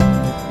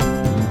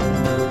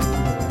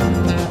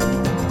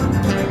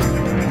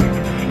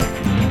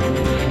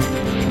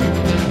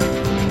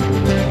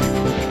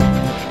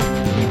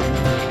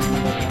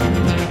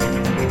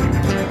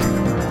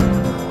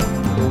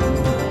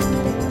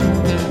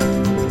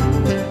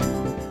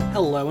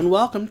Hello and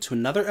welcome to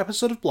another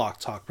episode of Block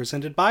Talk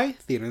presented by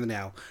Theater in the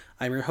Now.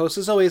 I'm your host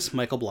as always,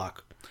 Michael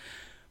Block.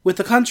 With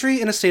the country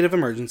in a state of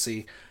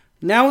emergency,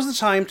 now is the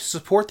time to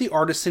support the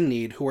artists in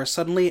need who are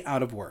suddenly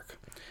out of work.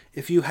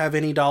 If you have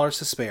any dollars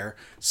to spare,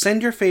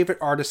 send your favorite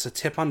artists a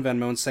tip on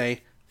Venmo and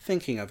say,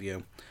 thinking of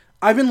you.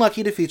 I've been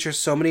lucky to feature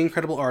so many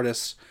incredible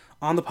artists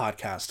on the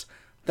podcast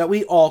that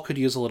we all could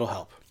use a little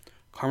help.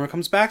 Karma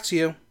comes back to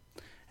you.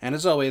 And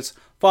as always,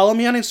 follow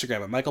me on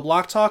Instagram at Michael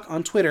Block Talk,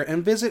 on Twitter,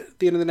 and visit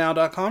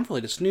theaterthenow.com for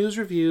latest news,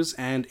 reviews,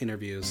 and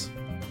interviews.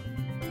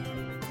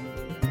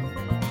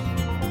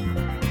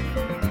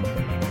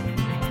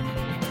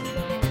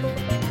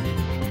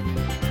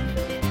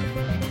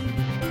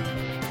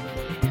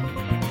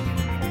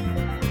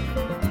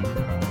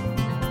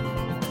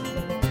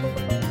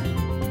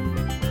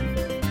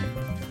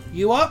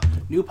 You up?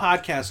 New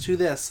podcast, Who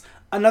This?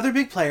 Another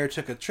big player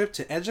took a trip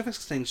to Edge of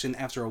Extinction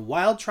after a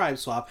wild tribe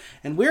swap,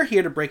 and we're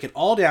here to break it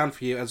all down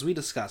for you as we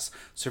discuss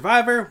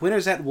Survivor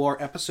Winners at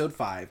War Episode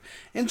 5.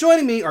 And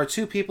joining me are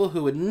two people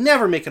who would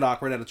never make it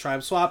awkward at a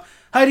tribe swap,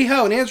 Heidi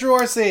Ho and Andrew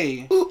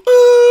Orsi.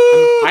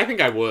 I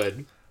think I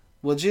would.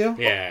 Would you?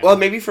 Yeah. Well,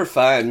 maybe for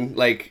fun,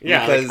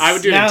 because I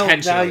would do it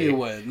intentionally. Now you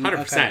would. 100%.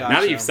 Okay, Now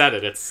gotcha. that you've said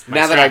it, it's my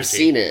now that I've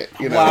strategy. seen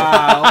it,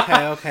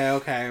 Wow,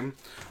 okay.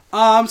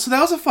 So that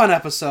was a fun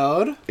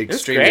episode.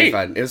 extremely great.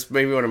 fun. It was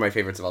maybe one of my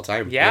favorites of all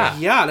time. Yeah.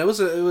 Yeah, and it was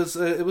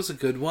a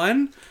good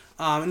one.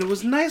 And it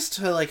was nice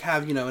to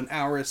have an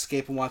hour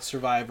escape and watch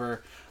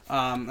Survivor,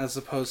 as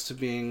opposed to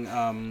being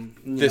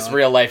This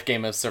real life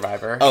game of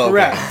Survivor. Oh, okay.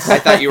 Correct. I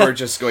thought you were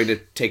just going to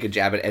take a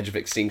jab at Edge of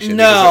Extinction.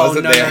 No. because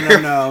it wasn't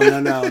there.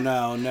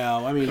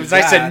 No. I mean, It was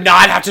nice to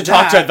not have to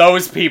talk to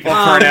those people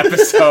for an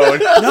episode.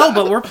 No,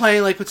 but we're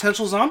playing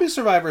potential zombie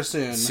Survivor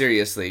soon.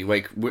 Seriously,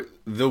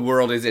 the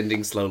world is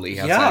ending slowly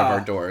outside Yeah. of our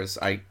doors.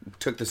 I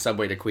took the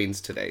subway to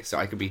Queens today, so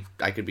I could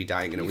be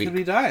dying in a You week. could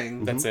be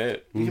dying. That's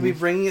it. You could be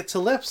bringing it to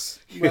Lips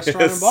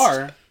restaurant and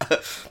bar. I'm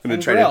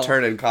gonna try grill. to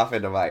turn and cough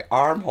into my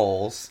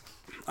armholes.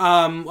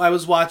 I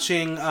was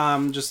watching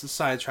just a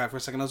sidetrack for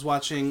a second. I was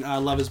watching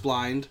Love Is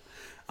Blind.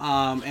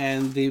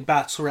 And the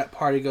bachelorette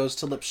party goes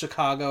to Lips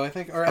Chicago, I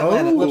think, or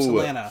Atlanta. Oh. Lips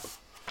Atlanta.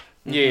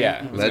 Yeah.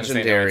 I was gonna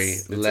say, no,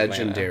 it's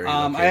Legendary.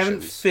 Atlanta. I haven't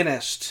locations. Okay.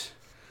 finished.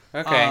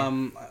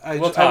 I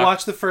We'll talk.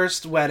 watched the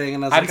first wedding,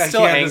 and I was I'm like,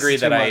 still I can't. angry This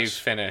is that too I much.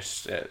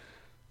 finished it.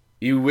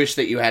 You wish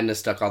that you hadn't have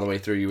stuck all the way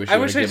through. You wish you I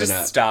would wish have I given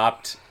just up.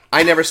 stopped.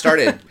 I never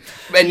started.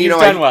 And You've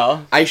done I,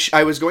 well.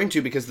 I was going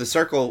to because the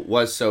circle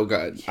was so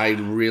good. I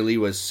really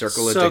was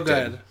circle So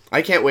addicted. good.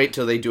 I can't wait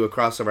till they do a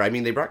crossover. I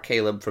mean, they brought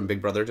Caleb from Big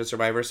Brother to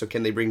Survivor, so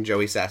can they bring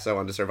Joey Sasso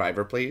onto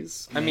Survivor,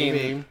 please? I mean,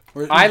 Maybe.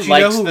 Or- I do you know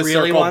liked who the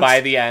really circle wants- by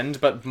the end,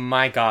 but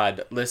my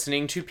god,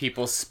 listening to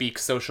people speak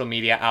social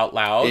media out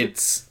loud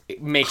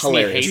It makes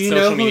hilarious. me hate Do you know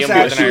social media who's more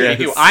than I actually- already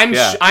do. Yes. I'm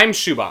Yeah. I'm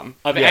Shubham.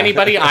 Of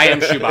anybody, I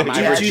am Shubham.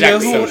 I Do reject you know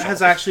who social.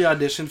 has actually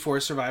auditioned for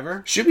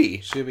Survivor?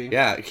 Shuby.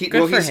 Yeah. Good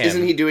for him.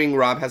 Isn't he doing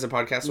Rob Has a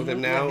Podcast with him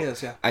now? Yeah, he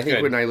is, yeah. I think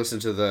Good. when I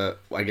listened to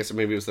I guess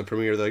maybe it was the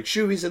premiere, they're like,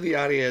 Shuby's in the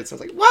audience. I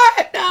was like,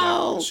 what?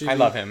 No! I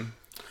love him.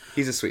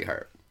 He's a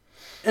sweetheart.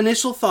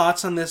 Initial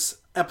thoughts on this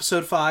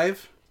episode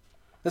 5,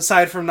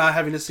 aside from not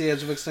having to see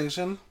Edge of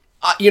Extinction.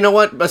 You know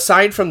what?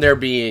 Aside from there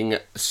being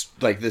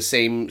the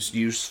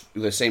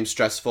same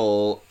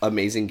stressful,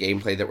 amazing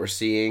gameplay that we're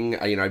seeing,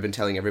 I've been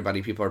telling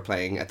everybody people are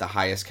playing at the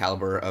highest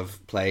caliber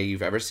of play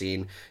you've ever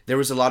seen. There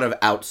was a lot of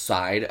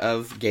outside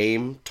of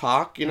game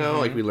talk.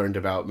 Like we learned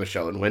about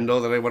Michelle and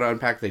Wendell that I want to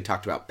unpack. They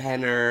talked about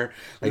Penner.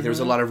 There was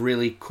a lot of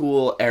really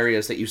cool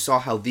areas that you saw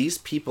how these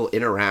people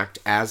interact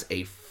as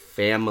a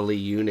family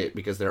unit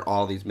because they're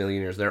all these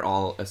millionaires. They're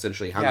all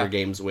essentially Hunger Yeah.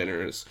 Games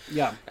winners.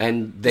 Yeah.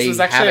 And they This was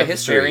have actually a a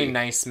history. very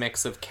nice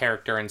mix of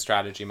character and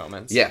strategy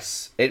moments.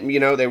 Yes.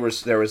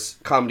 There was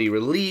comedy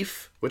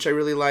relief, which I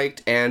really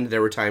liked, and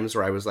there were times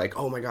where I was like,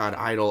 oh my god,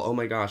 Idol, oh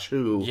my gosh,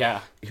 who? Yeah.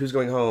 Who's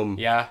going home?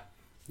 Yeah.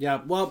 Yeah,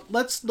 well,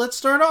 let's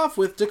start off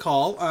with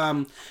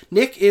DeCall.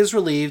 Nick is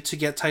relieved to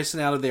get Tyson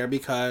out of there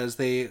because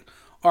they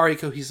are a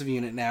cohesive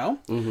unit now.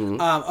 Mm-hmm.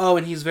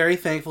 And he's very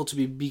thankful to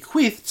be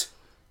bequeathed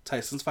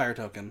Tyson's fire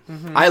token.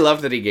 Mm-hmm. I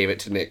love that he gave it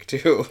to Nick,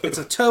 too. It's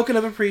a token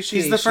of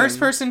appreciation. He's the first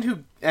person who,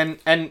 and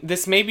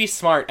this may be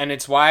smart, and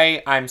it's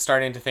why I'm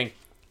starting to think,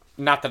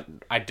 not that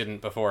I didn't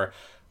before,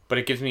 but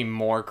it gives me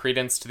more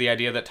credence to the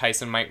idea that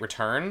Tyson might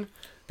return,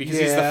 because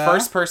he's the Yeah.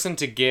 first person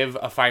to give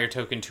a fire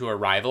token to a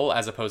rival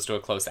as opposed to a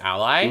close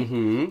ally,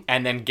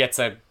 and then gets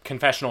a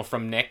confessional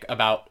from Nick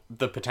about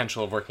the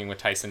potential of working with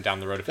Tyson down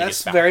the road if he That's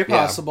gets back. very Yeah.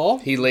 possible.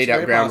 He laid It's out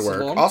very groundwork.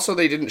 possible. Also,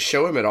 they didn't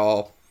show him at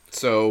all,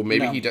 so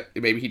maybe No.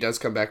 maybe he does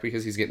come back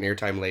because he's getting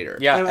airtime later.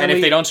 Yeah, And and if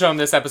we- they don't show him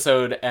this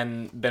episode,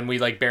 and then we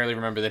barely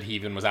remember that he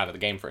even was out of the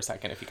game for a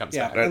second if he comes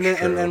Yeah, back. and That's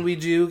then, and true. then we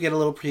do get a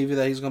little preview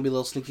that he's going to be a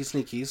little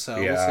sneaky, so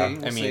Yeah. we'll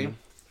see. I mean,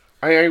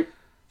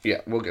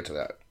 We'll get to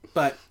that.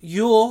 But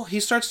Yule, he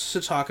starts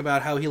to talk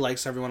about how he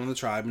likes everyone on the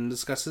tribe and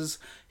discusses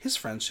his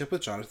friendship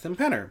with Jonathan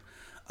Penner.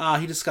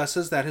 He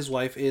discusses that his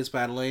wife is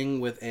battling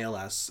with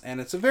ALS,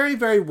 and it's a very,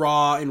 very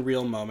raw and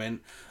real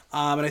moment.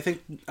 And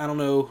I don't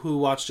know who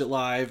watched it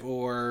live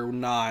or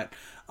not,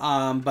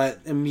 but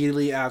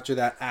immediately after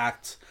that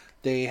act,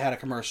 they had a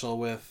commercial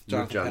with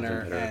Jonathan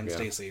Penner and yeah.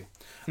 Stacy.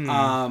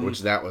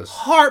 Which that was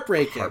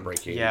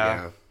Heartbreaking.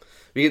 Yeah.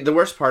 The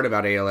worst part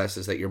about ALS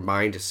is that your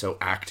mind is so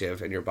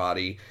active and your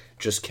body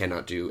just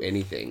cannot do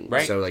anything.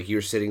 Right. So, like,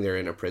 you're sitting there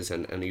in a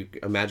prison, and you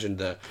imagine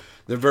the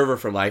verve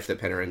for life that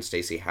Penner and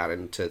Stacy had,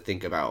 and to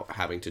think about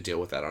having to deal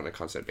with that on a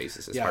constant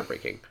basis is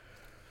heartbreaking.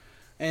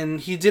 And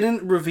he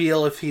didn't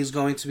reveal if he's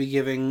going to be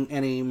giving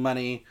any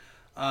money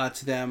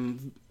to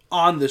them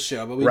on the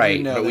show, but we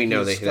do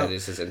know that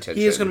is his intention.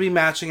 He is going to be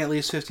matching at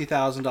least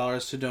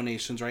 $50,000 to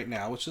donations right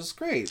now, which is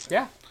great.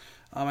 Yeah.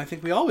 I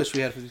think we all wish we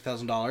had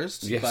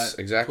 $50,000. Yes, but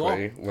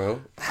exactly. Cool.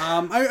 Well,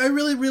 I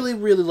really, really,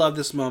 really love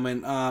this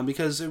moment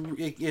because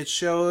it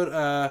showed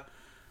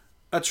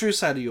a true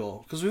side of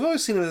Yul. Because we've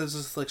always seen him as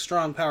this like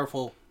strong,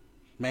 powerful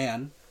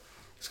man.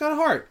 He's got a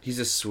heart. he's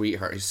a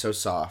sweetheart. He's so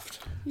soft.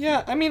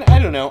 Yeah, I mean, I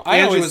don't know.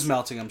 Andrew was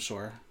melting, I'm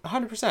sure.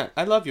 100%.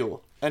 I love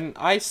Yul. And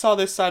I saw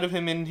this side of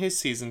him in his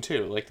season,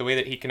 too. Like, the way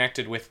that he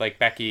connected with, like,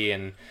 Becky,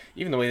 and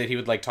even the way that he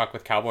would, like, talk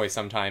with Cowboy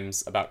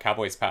sometimes about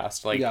Cowboy's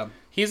past. Like,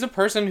 he's a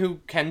person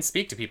who can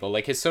speak to people.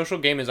 Like, his social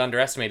game is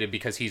underestimated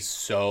because he's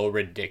so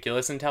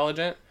ridiculous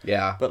intelligent.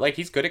 Yeah. But, like,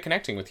 he's good at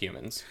connecting with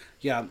humans.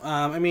 Yeah,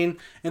 I mean,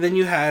 and then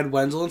you had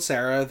Wenzel and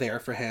Sarah there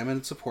for him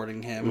and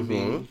supporting him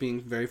and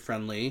being very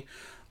friendly.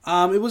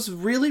 It was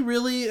really,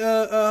 really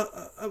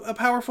a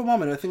powerful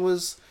moment. I think it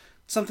was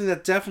something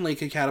that definitely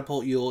could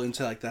catapult Yul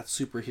into like that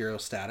superhero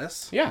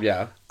status. Yeah.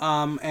 Yeah.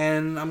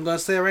 And I'm gonna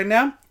say it right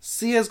now,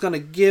 Sia's gonna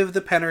give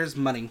the Penners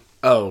money.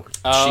 Oh,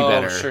 she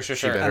better. Sure. She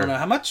better. I don't know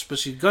how much, but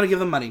she's gonna give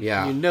them money.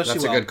 Yeah, you know she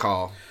that's will. a good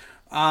call.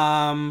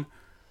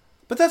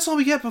 But that's all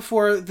we get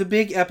before the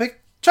big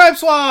epic tribe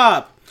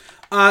swap.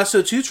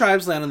 So 2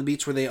 tribes land on the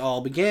beach where they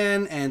all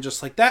began, and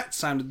just like that,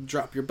 it's time to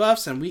drop your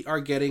buffs, and we are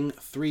getting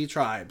 3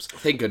 tribes.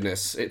 Thank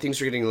goodness.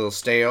 Things are getting a little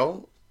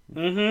stale.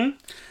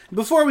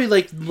 Before we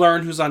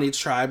learn who's on each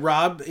tribe,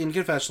 Rob in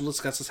confessional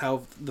discusses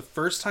how the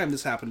first time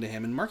this happened to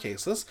him in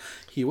Marquesas,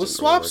 he was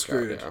swap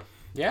screwed.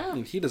 Yeah.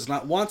 And he does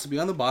not want to be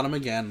on the bottom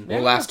again.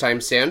 Well, last time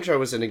Sandra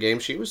was in a game,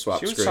 she was swap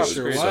She was screwed. swap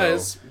Sure screwed.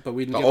 was, but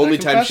we didn't The get only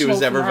that time she was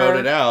confessional ever from her.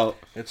 voted out.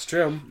 It's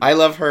true. I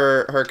love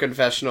her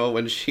confessional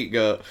when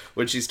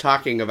she's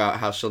talking about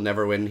how she'll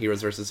never win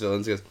Heroes versus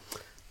Villains. She goes,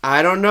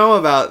 I don't know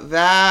about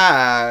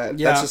that.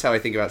 Yeah. That's just how I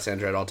think about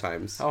Sandra at all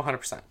times. Oh,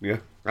 100%. Yeah,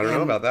 I don't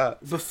know about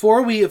that.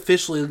 Before we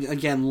officially,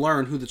 again,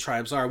 learn who the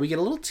tribes are, we get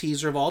a little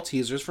teaser of all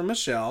teasers from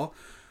Michelle.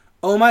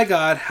 Oh my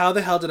god, how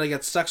the hell did I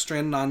get stuck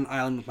stranded on an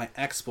island with my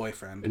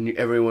ex-boyfriend? And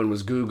everyone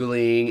was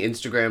Googling,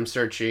 Instagram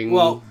searching.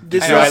 Well,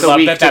 this I is love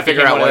week that to that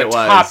figure became out one what of it the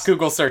was. top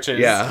Google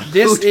searches. Yeah.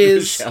 this Who did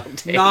is Michelle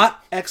date?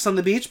 not X on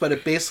the Beach, but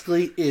it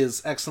basically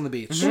is X on the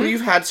Beach. Well, you've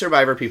had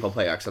Survivor people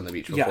play X on the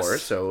Beach before,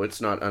 Yes. so it's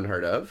not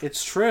unheard of.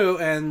 It's true,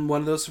 and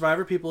one of those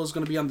Survivor people is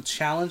going to be on the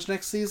challenge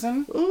next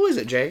season. Oh, is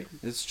it Jay?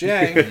 It's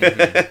Jay.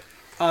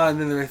 And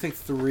then there are, I think,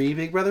 3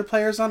 Big Brother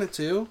players on it,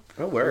 too.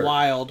 Oh, where?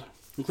 Wild.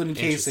 Including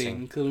Casey.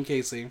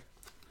 Interesting.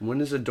 When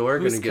is Adore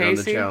going Who's to get on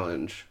the Casey?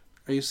 challenge?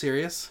 Are you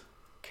serious?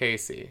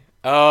 Casey.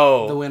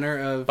 Oh. The winner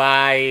of...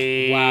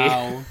 Bye.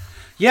 Wow.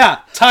 Yeah,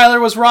 Tyler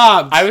was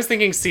robbed. I was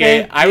thinking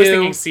Thank I was you.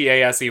 thinking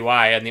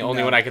CASEY, and the only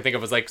No. one I could think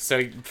of was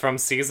so from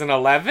season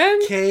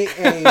 11.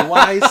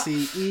 Kaycee.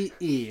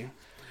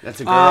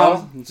 That's a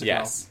girl? It's a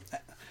Yes.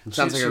 It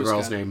sounds like She a was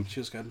girl's good. name. She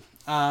was good.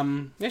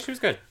 Yeah, she was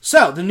good.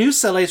 So, the new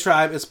Sele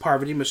tribe is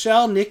Parvati,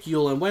 Michelle, Nick,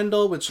 Yul, and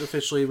Wendell, which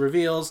officially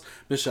reveals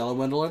Michelle and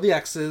Wendell are the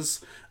exes.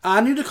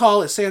 New to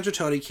call is Sandra,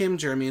 Tony, Kim,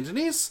 Jeremy, and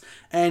Denise.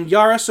 And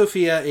Yara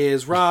Sophia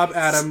is Rob,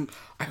 Adam,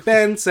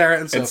 Ben, Sarah,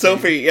 and Sophie. And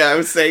Sophie, yeah, I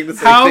was saying the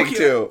same How thing ca-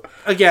 too.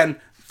 Again,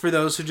 for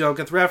those who don't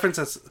get the reference,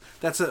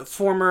 that's a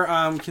former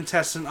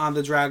contestant on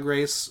the Drag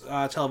Race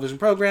television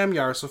program,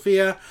 Yara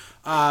Sophia.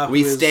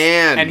 We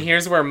stand. And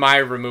here's where my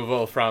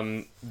removal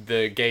from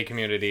the gay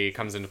community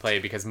comes into play,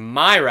 because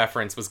my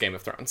reference was Game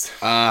of Thrones.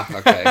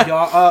 Okay.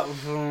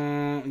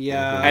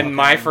 Yeah. And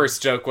my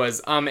first joke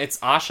was, it's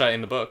Asha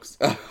in the books.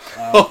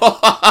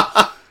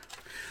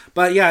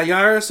 But yeah,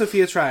 Yara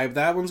Sophia tribe.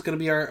 That one's going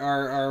to be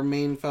our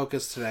main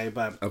focus today.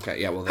 But Okay,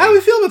 yeah, well, how do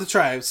we feel about the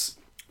tribes?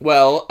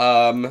 Well,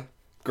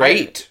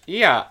 great.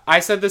 I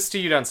said this to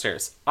you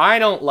downstairs. I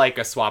don't like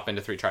a swap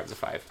into 3 tribes of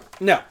 5.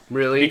 No.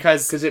 Really?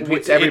 Because it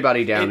puts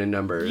everybody down in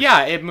numbers.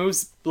 Yeah, it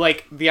moves,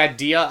 the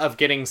idea of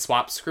getting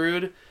swap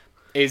screwed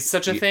is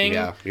such a thing.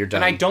 Yeah, you're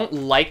done. And I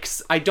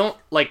don't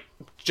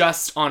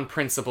just on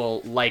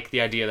principle like the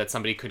idea that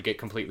somebody could get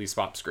completely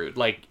swap screwed.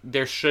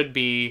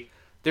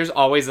 There's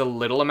always a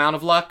little amount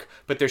of luck,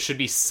 but there should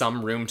be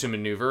some room to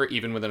maneuver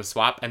even within a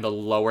swap, and the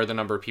lower the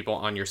number of people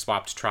on your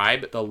swapped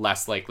tribe, the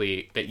less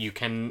likely that you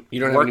can You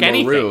don't work have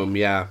any more anything. room,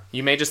 yeah.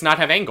 You may just not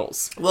have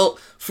angles. Well,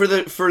 for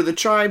the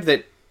tribe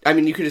that I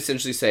mean, you could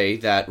essentially say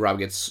that Rob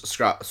gets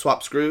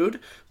swap screwed,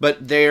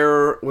 but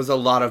there was a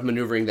lot of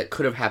maneuvering that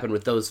could have happened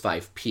with those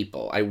 5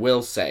 people. I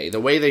will say the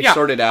way they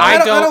sorted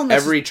out,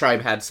 every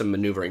tribe had some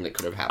maneuvering that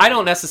could have happened. I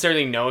don't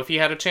necessarily know if he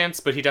had a chance,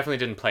 but he definitely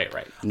didn't play it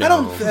right. No, I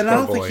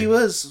don't think he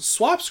was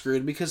swap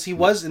screwed because he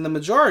was in the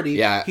majority.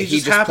 Yeah, he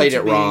just played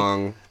it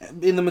wrong.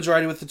 In the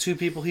majority with the 2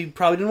 people he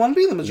probably didn't want to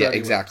be in the majority. Yeah,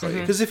 exactly.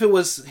 Because if it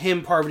was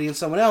him, Parvati, and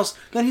someone else,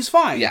 then he's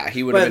fine. Yeah,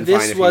 he would have been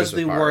fine if he was this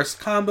was the worst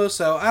combo,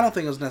 so I don't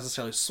think it was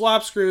necessarily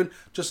swap screwed.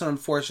 Just an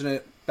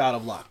unfortunate bout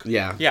of luck.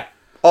 Yeah. Yeah.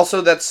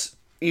 Also,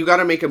 you got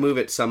to make a move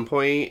at some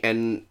point,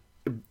 and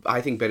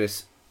I think Ben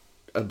is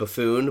a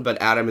buffoon,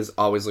 but Adam is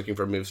always looking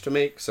for moves to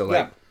make. So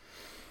like,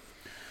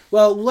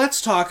 Well,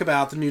 let's talk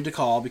about the new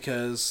Dakal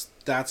because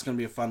that's going to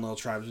be a fun little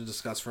tribe to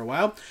discuss for a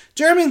while.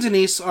 Jeremy and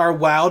Denise are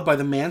wowed by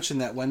the mansion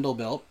that Wendell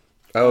built.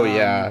 oh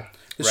yeah,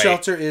 The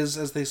shelter is,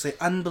 as they say,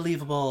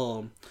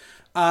 unbelievable.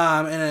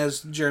 And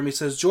as Jeremy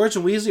says, George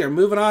and Weasley are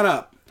moving on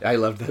up. I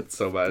love that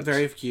so much.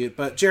 Very cute.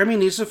 But Jeremy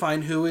needs to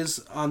find who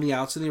is on the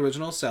outs in the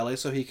original Cele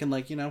so he can,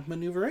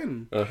 maneuver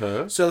in.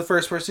 Uh-huh. So the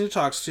first person he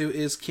talks to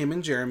is Kim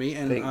and Jeremy.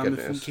 And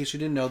in case you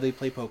didn't know, they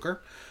play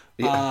poker.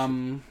 Yeah.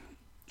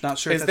 Not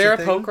sure Is if that's there a a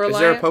thing. poker alliance? Is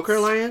there a poker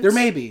alliance? There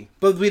may be.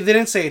 But they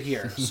didn't say it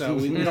here. So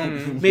we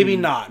don't... Maybe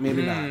not.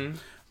 Maybe not.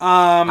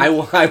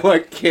 I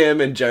want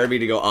Kim and Jeremy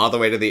to go all the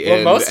way to the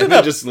end most of and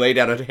then just lay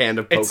down a hand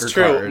of poker cards. It's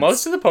true.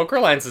 Most of the poker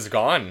alliance is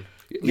gone.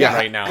 Yeah,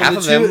 right now. half And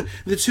of them.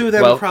 the two of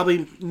them are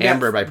probably met,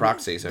 Amber by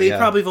proxy. So they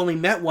probably have only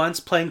met once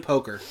playing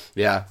poker.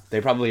 Yeah,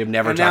 they probably have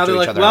never And now talked they're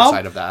to each like, other well,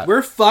 outside of that.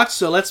 we're fucked,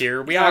 so let's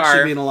Here we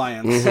actually are. be an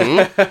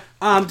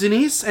alliance.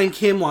 Denise and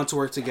Kim want to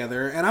work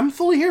together, and I'm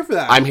fully here for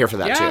that. I'm here for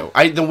that Yeah.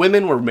 too. The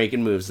women were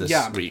making moves this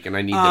week, and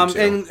I need them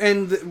to.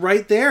 And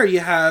right there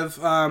you have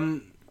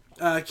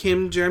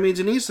Kim, Jeremy, and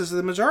Denise as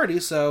the majority.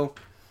 So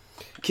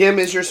Kim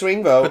is your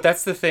swing vote. But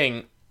that's the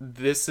thing.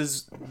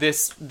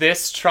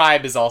 This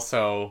tribe is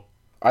also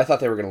I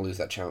thought they were going to lose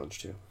that challenge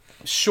too.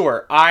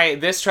 sure.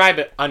 This tribe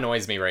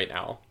annoys me right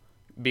now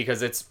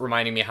because it's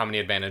reminding me how many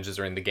advantages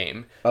are in the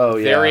game. Oh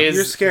yeah,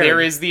 You're scared.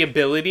 There is the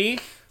ability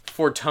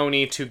for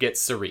Tony to get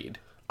Sareed.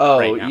 Oh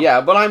right now.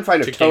 yeah, but I'm fine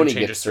if To Tony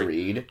game gets to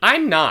read.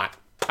 I'm not.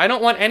 I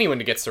don't want anyone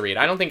to get Sareed.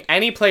 I don't think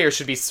any player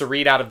should be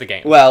Sareed out of the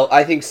game. Well,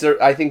 I think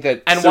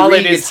that And Sareed while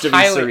it gets is to be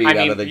highly, Sareed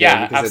out of the game.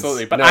 yeah, because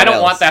absolutely. it's But no I don't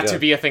one want else, that yeah. to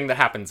be a thing that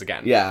happens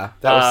again. Yeah,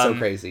 that was so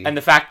crazy. And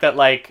the fact that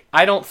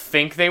I don't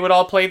think they would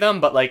all play them,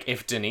 but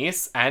if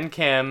Denise and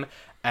Kim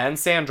and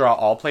Sandra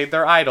all played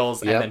their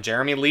idols, Yep. and then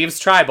Jeremy leaves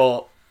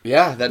Tribal.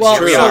 Yeah, that's well,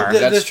 true. so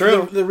That's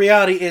true. The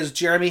reality is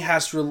Jeremy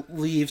has to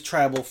leave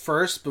Tribal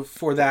first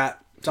before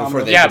that.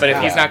 Before they Yeah, can but if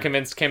have- he's not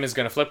convinced Kim is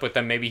going to flip with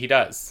them, maybe he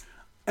does.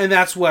 And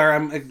that's where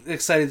I'm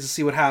excited to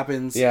see what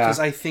happens. Yeah. Because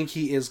I think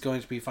he is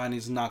going to be fine.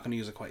 He's not going to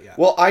use it quite yet.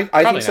 Well, I think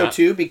Probably so not.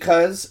 too,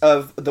 because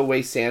of the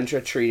way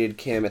Sandra treated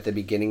Kim at the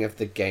beginning of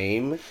the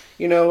game.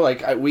 You know,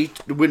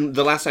 when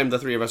the last time the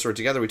three of us were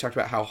together, we talked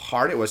about how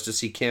hard it was to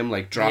see Kim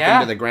drop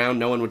into the ground.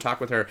 No one would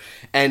talk with her,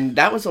 and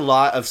that was a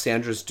lot of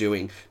Sandra's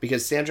doing,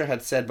 because Sandra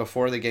had said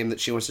before the game that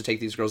she wants to take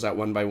these girls out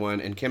one by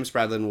one, and Kim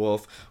Spradlin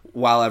Wolf,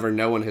 while ever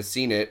no one has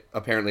seen it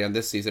apparently on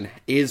this season,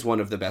 is one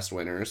of the best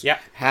winners. Yeah,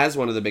 has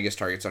one of the biggest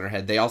targets on her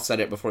head. They all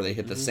said it before they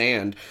hit the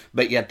sand,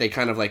 but yet they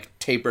kind of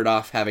tapered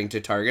off having to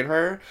target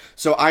her.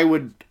 So I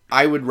would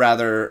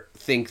rather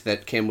think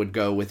that Kim would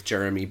go with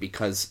Jeremy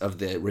because of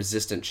the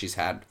resistance she's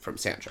had from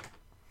Sandra.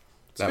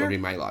 That would be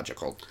my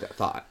logical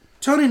thought.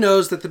 Tony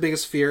knows that the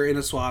biggest fear in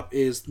a swap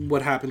is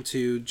what happened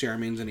to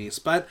Jeremy and Denise.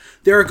 But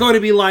there are going to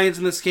be lions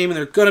in this game, and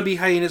there are going to be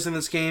hyenas in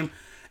this game.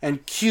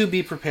 And Q,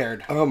 be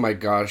prepared. Oh my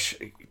gosh.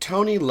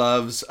 Tony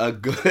loves a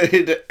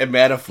good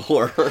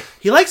metaphor.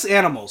 He likes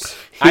animals.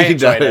 I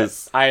enjoyed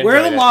does. it. Where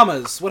are the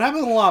llamas? What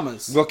happened to the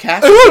llamas? Well,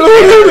 Cass.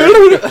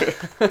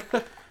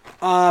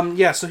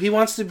 Yeah, so he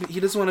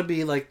doesn't want to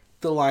be like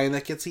the lion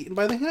that gets eaten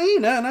by the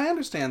hyena, and I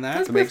understand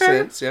that. That makes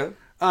sense,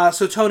 yeah.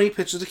 So Tony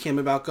pitches to Kim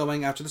about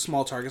going after the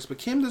small targets, but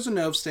Kim doesn't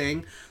know if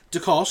staying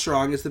Dakal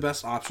strong is the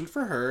best option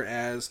for her,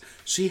 as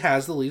she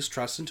has the least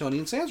trust in Tony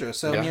and Sandra.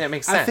 So Yeah. I mean, that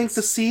makes I think sense.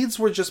 the seeds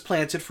were just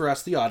planted for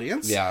us, the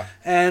audience. Yeah.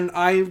 And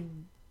I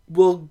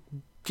will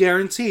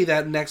guarantee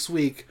that next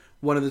week,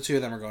 one of the two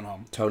of them are going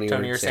home. Tony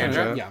or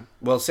Sandra? Yeah.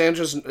 Well,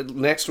 Sandra's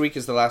next week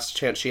is the last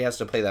chance she has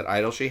to play that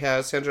idol she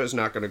has. Sandra is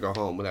not going to go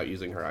home without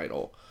using her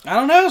idol. I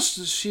don't know.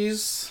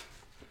 She's...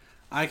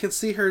 I could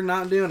see her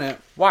not doing it.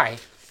 Why?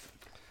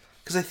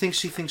 Because I think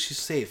she thinks she's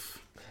safe.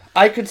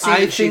 I could see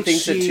I that she think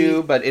thinks it she-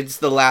 too, but it's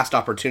the last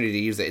opportunity to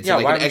use it. It's Yeah,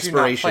 why like an would you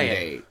not expiration play it?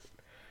 date.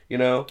 You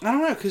know? I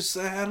don't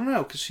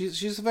know, because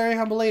she's a very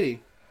humble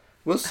lady.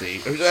 We'll see.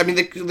 I mean,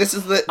 this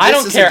is the. I this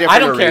don't is a care. I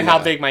different don't care how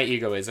arena. big my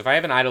ego is. If I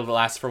have an idol that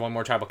lasts for one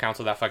more tribal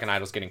council, that fucking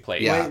idol's getting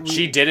played. Yeah.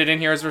 She did it in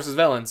Heroes vs.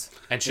 Villains,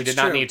 and she It's did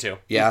not true. need to.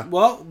 Yeah.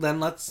 Well, then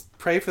let's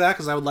pray for that,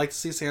 because I would like to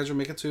see Sandra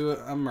make it to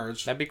a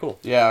merge. That'd be cool.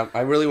 Yeah, I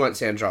really want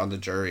Sandra on the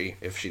jury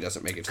if she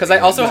doesn't make it. Because I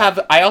also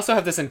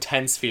have this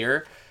intense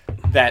fear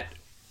that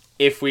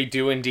if we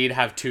do indeed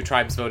have two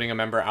tribes voting a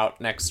member out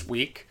next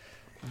week,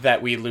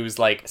 that we lose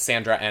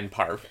Sandra and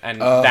Parv,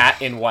 and that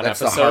in one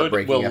that's a episode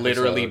heartbreaking will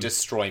literally episode.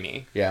 destroy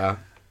me. Yeah.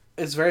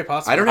 It's very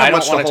possible. I don't I have don't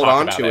much to wanna hold talk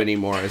on about to it.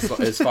 anymore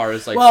as far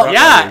as like. Well, front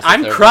Yeah, runners, if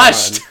I'm they're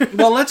crushed. gone.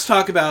 Well, let's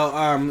talk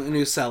about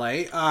New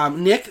Cele.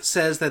 Nick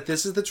says that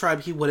this is the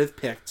tribe he would have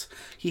picked.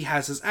 He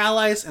has his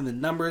allies and the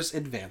numbers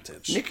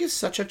advantage. Nick is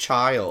such a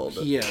child.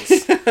 He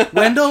is.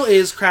 Wendell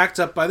is cracked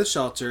up by the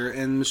shelter,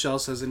 and Michelle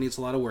says it needs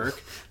a lot of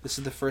work. This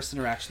is the first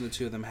interaction the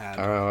two of them had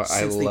Oh, I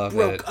since love they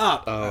broke it.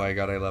 up. Oh my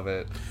god, I love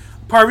it.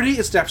 Parvati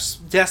is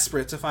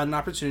desperate to find an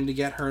opportunity to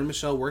get her and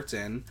Michelle worked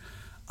in.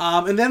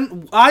 And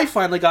then I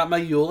finally got my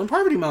Yule and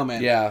Parvati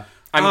moment. Yeah.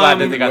 I'm glad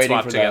that I'm they got waiting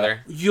swapped for that.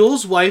 together.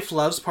 Yule's wife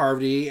loves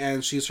Parvati,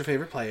 and she's her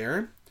favorite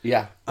player.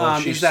 Yeah.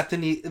 Well, Is that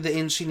the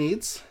in she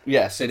needs?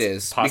 Yes, it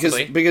is.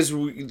 Possibly. Because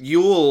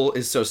Yule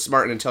is so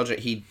smart and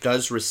intelligent, he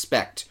does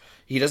respect.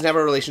 He doesn't have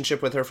a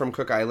relationship with her from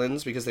Cook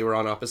Islands because they were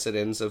on opposite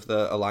ends of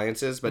the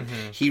alliances, but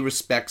he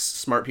respects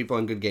smart people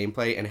and good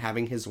gameplay, and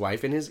having his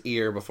wife in his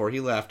ear before he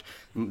left,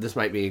 this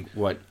might be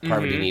what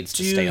Parvati needs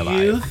to Do stay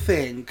alive. you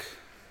think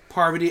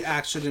Parvati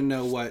actually didn't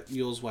know what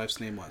Yule's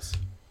wife's name was?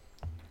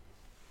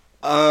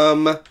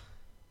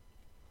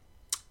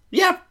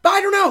 Yeah, but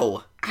I don't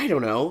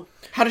know.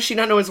 How does she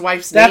not know his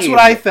wife's That's name? what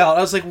I felt.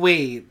 I was like,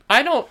 wait.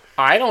 I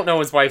don't know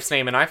his wife's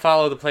name, and I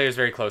follow the players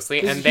very closely,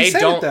 and He they said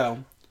don't. it,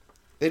 though.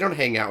 They don't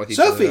hang out with each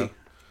Sophie. other.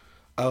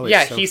 Oh, it's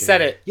Yeah, Sophie. he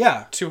said it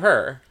Yeah. to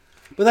her.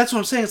 But that's what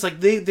I'm saying. It's like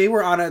they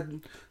were on a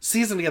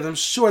season together. I'm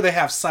sure they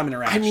have some I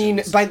interactions. mean,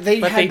 But had they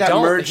that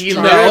don't. merged He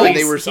trial, literally, and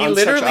they were he on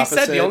literally such said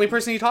the opposite- only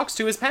person he talks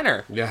to is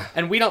Penner. Yeah.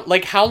 And we don't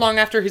like how long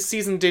after his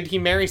season did he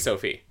marry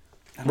Sophie?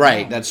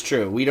 Right, that's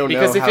true. We don't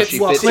Because know if how it's- she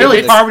well, fits clearly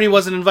into this. Parvati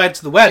wasn't invited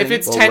to the wedding. If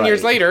it's Well, 10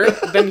 years right. later,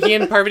 then he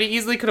and Parvati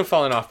easily could have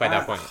fallen off by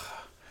that point.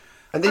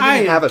 And they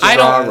didn't have a I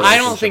strong don't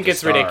relationship think to it's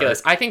start.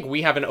 ridiculous. I think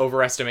we have an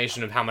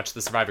overestimation of how much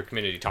the Survivor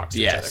community talks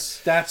to each other.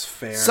 That's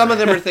fair. Some of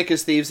them are thick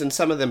as thieves, and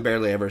some of them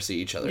barely ever see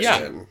each other. Yeah.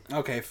 again.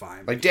 Okay,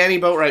 fine. Like Danny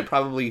Boatwright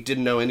probably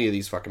didn't know any of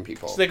these fucking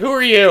people. She's like, who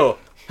are you?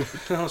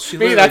 Well, she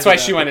Maybe literally that's why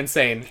did she that. went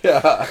insane.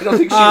 Yeah, I don't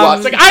think she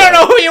watched. It's like, I don't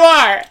know who you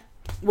are!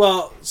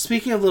 Well,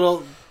 speaking of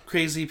little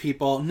crazy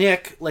people,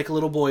 Nick, like a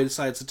little boy,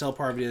 decides to tell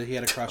Parvati that he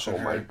had a crush on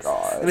her. my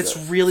God. And it's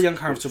really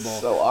uncomfortable.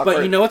 so awkward.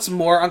 But you know what's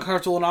more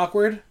uncomfortable and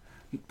awkward?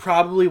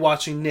 Probably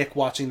watching Nick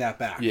watching that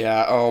back.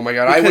 Yeah. Oh my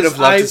god, I would Because have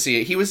loved I- to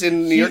see it. He was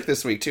in New York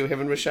this week too. Him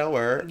and Michelle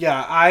were.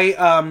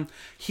 Yeah,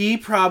 he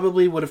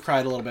probably would have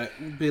cried a little bit,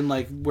 been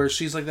like, where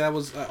she's like, that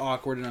was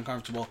awkward and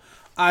uncomfortable.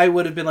 I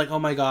would have been like, oh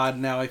my god,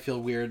 now I feel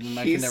weird and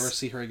I can He's- never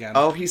see her again.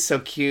 Oh, he's so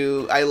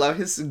cute. I love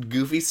his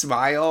goofy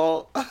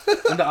smile.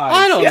 And the eyes.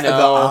 I don't Yeah, know.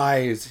 the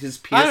eyes. His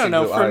piercing I don't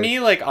know. blue For eyes. me,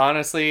 like,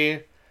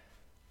 honestly,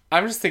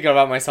 I'm just thinking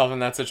about myself in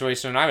that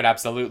situation, and I would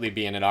absolutely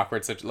be in an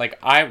awkward situation. Like,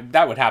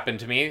 that would happen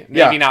to me. Maybe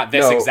Yeah, not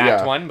this no,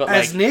 exact yeah. one, but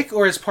As like, Nick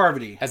or as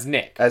Parvati? as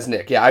Nick. As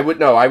Nick, yeah, I would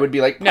know. I would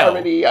be like, No.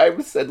 Parvati, I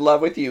was in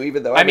love with you,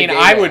 even though I I'm mean, a gay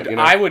I man, would, you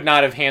know? I would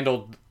not have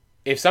handled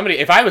if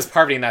I was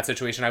Parvati in that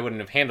situation, I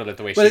wouldn't have handled it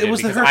the way But she it did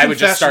was because her I would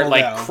just start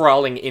like confessional, though.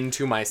 crawling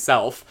into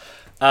myself.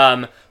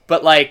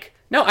 But like,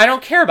 no, I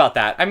don't care about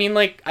that. I mean,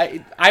 like,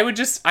 I would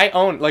just, I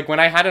own, like, when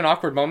I had an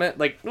awkward moment,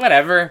 like,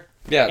 whatever.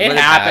 Yeah, it let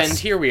happened. pass.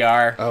 Here we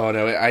are. Oh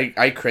no,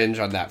 I cringe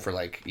on that for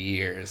like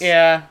years.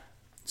 Yeah.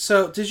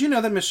 So, did you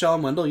know that Michelle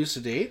and Wendell used to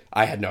date?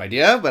 I had no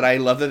idea, but I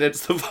love that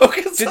it's the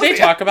focus. Did of they the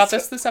talk about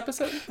episode. this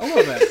episode? A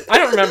little bit. I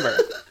don't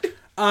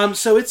remember.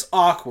 So it's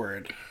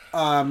awkward.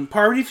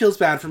 Parvati feels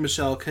bad for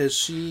Michelle because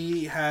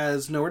she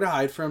has nowhere to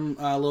hide from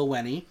Lil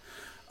Wenny.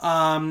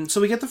 So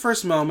we get the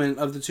first moment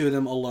of the two of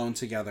them alone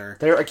together.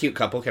 They're a cute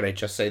couple. Can I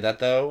just say that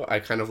though? I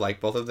kind of like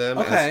both of them.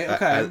 Okay, as,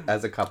 okay.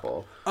 As a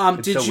couple.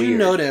 It's Did so you weird.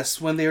 notice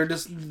when they were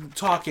just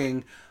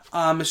talking,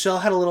 Michelle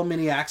had a little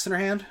mini axe in her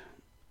hand?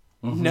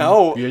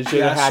 No.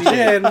 Yeah, she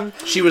did.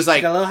 She was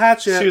like, Got a little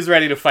hatchet. She was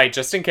ready to fight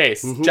just in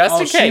case. Just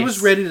in case. She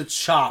was ready to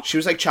chop. she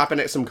was like chopping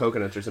at some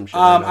coconuts or some shit.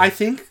 I don't know. I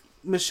think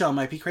Michelle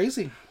might be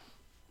crazy.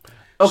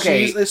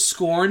 okay. She's a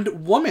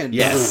scorned woman.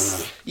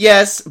 Yes.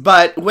 Yes,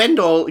 but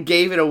Wendell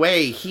gave it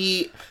away.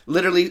 He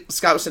literally,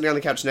 Scott was sitting on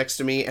the couch next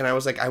to me, and I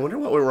was like, I wonder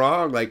what went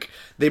wrong. Like,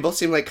 they both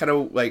seem like kind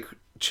of like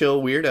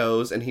chill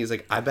weirdos, and he's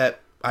like, I bet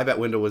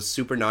Wendell was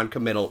super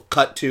non-committal.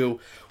 Cut to,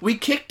 we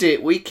kicked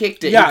it.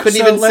 Yeah, he couldn't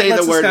so even say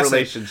let's the word discuss it.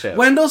 relationship.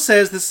 Wendell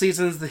says this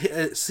season's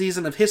the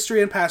season of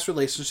history and past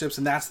relationships,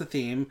 and that's the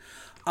theme.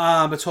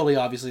 But totally,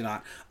 obviously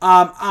not.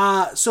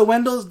 So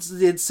Wendell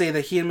did say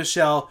that he and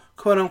Michelle,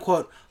 quote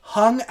unquote,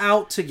 hung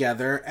out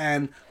together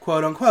and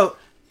quote unquote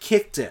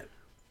kicked it.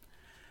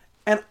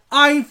 And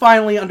I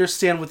finally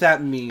understand what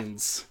that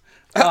means.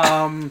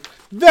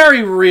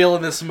 Very real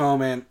in this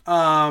moment.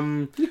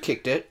 You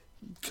kicked it.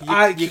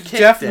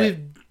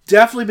 We've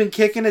definitely been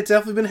kicking it,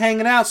 definitely been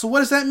hanging out. So what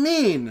does that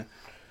mean?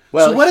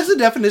 Well, So what is the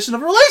definition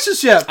of a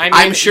relationship? I mean,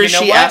 I'm sure you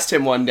know she what? asked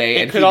him one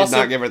day, and he did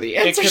not give her the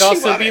answer. It could she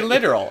also wanted. be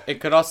literal. It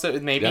could also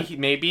maybe Yeah.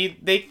 maybe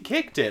they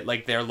kicked it,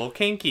 like they're a little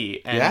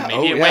kinky, and Yeah, maybe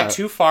oh, it yeah. went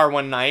too far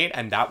one night,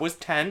 and that was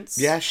tense.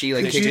 Yeah, she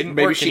like She kicked, didn't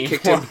maybe work she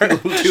kicked anymore. him a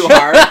little too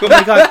hard. Oh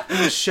my god,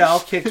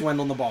 Michelle kicked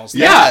Wendell in the balls.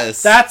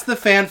 Yes. That's the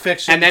fan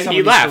fiction. And then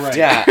he someone used to left.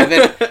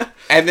 write. Yeah,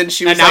 And then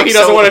she was And now like, he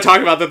doesn't so- want to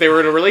talk about that they were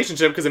in a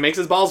relationship because it makes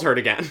his balls hurt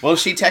again. Well,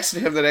 she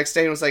texted him the next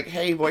day and was like,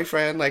 "Hey,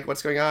 boyfriend, like,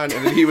 what's going on?"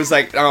 And then he was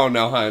like, "Oh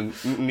no, hun,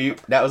 you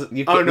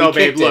Oh no,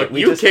 babe! Look,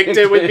 you kicked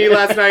it with me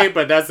last night,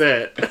 but that's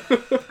it."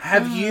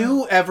 Have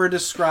you ever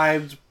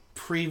described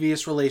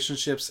previous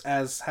relationships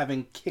as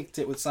having kicked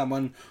it with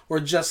someone, or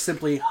just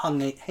simply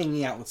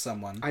hanging out with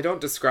someone? I don't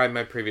describe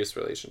my previous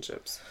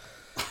relationships.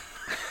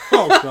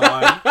 Oh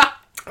God.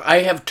 I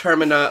have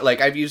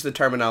I've used the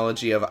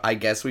terminology of I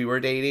guess we were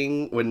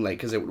dating when like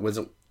because it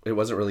wasn't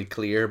really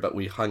clear, but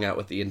we hung out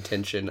with the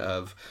intention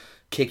of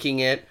kicking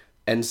it,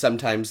 and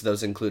sometimes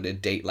those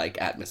included date-like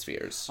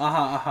atmospheres.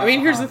 I mean,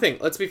 here's the thing.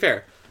 Let's be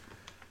fair.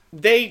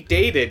 They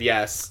dated,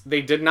 yes.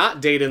 They did not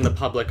date in the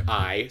public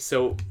eye.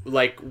 So,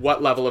 like,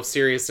 what level of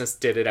seriousness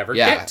did it ever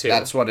get to?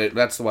 That's what the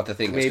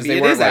thing is. 'Cause Maybe they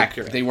it weren't is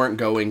accurate. They weren't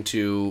going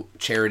to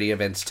charity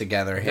events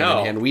together hand No.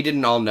 in hand. We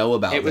didn't all know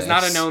about It was this.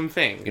 not a known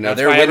thing. You know, That's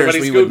they're why winners.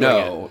 everybody's We would Googling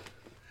know.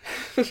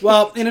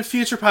 Well, in a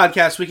future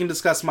podcast, we can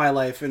discuss my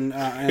life and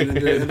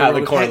How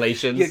the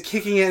correlations. Yeah,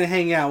 kicking it and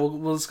hanging out.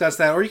 We'll discuss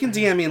that, or you can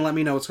DM me and let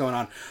me know what's going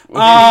on.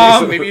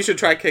 So maybe you should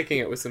try kicking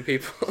it with some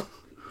people.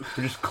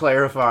 We're just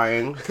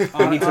clarifying.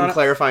 We need some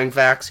clarifying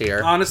facts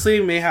here. Honestly,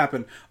 it may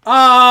happen.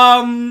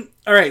 All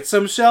right,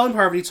 so Michelle and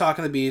Parvati talk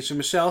on the beach, and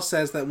Michelle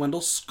says that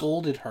Wendell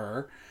scolded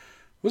her.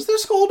 Was there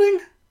scolding,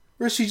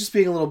 or is she just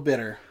being a little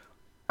bitter?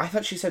 I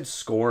thought she said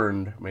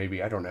scorned.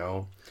 Maybe I don't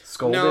know.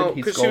 Scolded. No,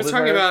 He because she was scolded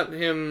talking her? about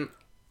him.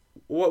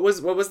 What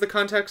was the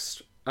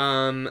context?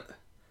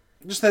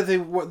 Just that they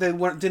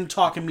didn't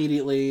talk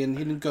immediately, and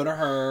he didn't go to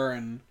her,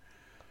 and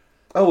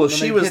Oh well, When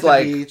she they was hit the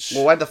like, beach.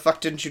 "Well, why the fuck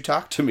didn't you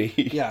talk to me?"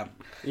 yeah.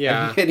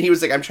 Yeah. And he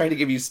was like, "I'm trying to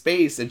give you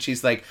space," and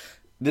she's like,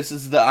 "This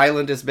is the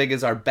island as big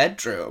as our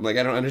bedroom. Like,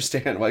 I don't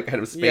understand what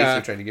kind of space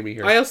you're trying to give me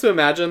here." I also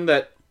imagine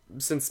that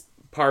since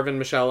Parv and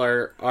Michelle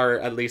are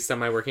at least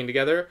semi-working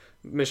together,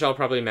 Michelle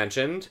probably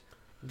mentioned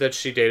that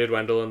she dated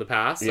Wendell in the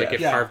past. Like, Yeah.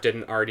 if Yeah. Parv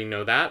didn't already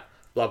know that,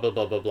 blah, blah,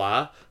 blah, blah,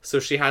 blah. So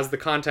she has the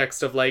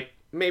context of, like,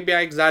 maybe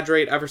I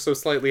exaggerate ever so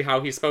slightly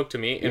how he spoke to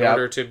me in Yep.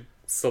 order to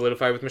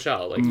solidify with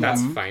Michelle. Like,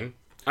 that's fine.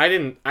 I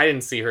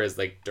didn't see her as,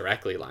 like,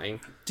 directly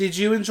lying. Did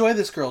you enjoy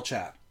this girl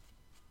chat?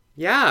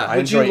 Yeah. I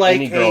Would you enjoy like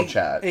any girl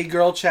chat. a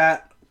girl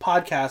chat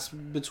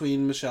podcast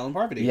between Michelle and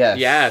Parvati? Yes.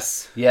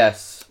 Yes.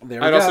 Yes. There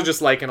we I'd go. also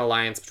just like an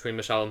alliance between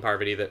Michelle and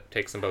Parvati that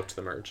takes them both to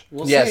the merge.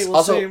 We'll Yes. see. We'll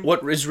Also, see.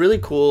 what is really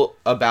cool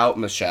about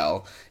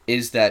Michelle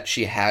is that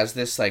she has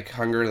this like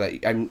hunger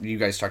that you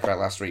guys talked about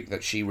last week,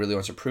 that she really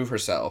wants to prove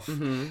herself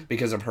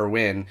because of her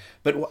win.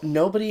 But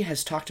nobody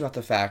has talked about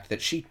the fact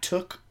that she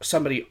took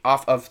somebody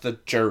off of the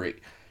jury.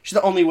 She's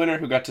the only winner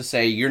who got to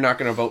say, "You're not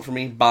going to vote for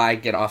me. Bye.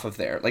 Get off of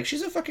there." Like,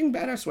 she's a fucking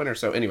badass winner.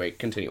 So anyway,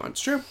 continue on. It's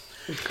true.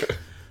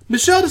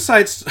 Michelle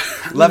decides...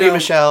 Love you, No.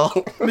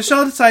 Michelle.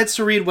 Michelle decides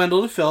to read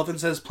Wendell to filth and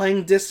says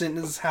playing distant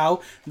is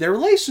how their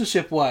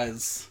relationship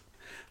was.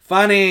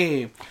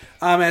 Funny.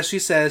 As she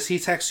says, he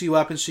texts you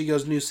up and she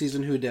goes, "New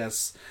season, who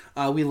dis?"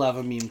 We love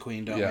a meme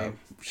queen, don't Yeah. we?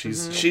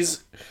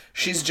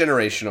 She's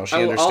generational. She I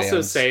will understands.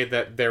 also say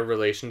that their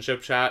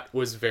relationship chat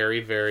was very,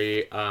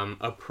 very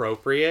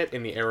appropriate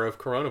in the era of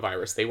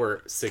coronavirus. They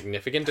were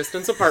significant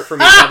distance apart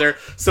from each other.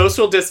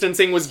 Social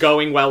distancing was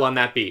going well on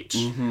that beach.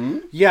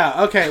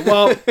 Yeah, okay.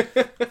 Well,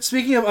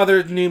 speaking of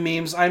other new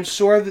memes, I'm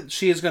sure that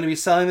she is going to be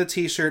selling the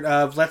t-shirt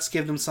of "Let's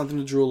give them something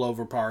to drool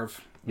over, Parv."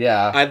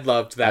 Yeah. I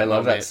loved that. I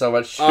love moment. that so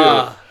much too.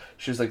 Ah.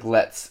 She was like,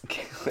 let's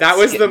That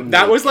was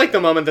get like the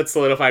moment that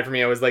solidified for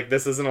me. I was like,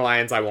 this is an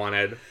alliance I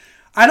wanted.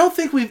 I don't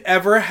think we've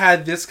ever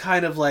had this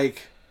kind of,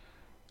 like,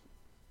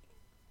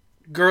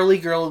 girly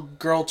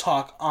girl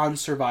talk on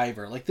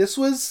Survivor. Like, this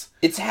was...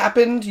 It's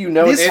happened, you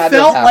know. This it's had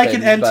felt to have like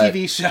an happened,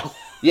 MTV show. but-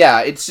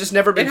 Yeah, it's just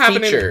never been It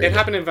happened featured. in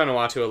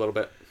Vanuatu a little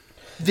bit.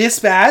 This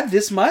bad?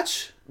 This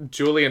much?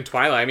 Julie and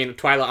Twyla. I mean,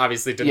 Twyla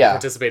obviously didn't Yeah.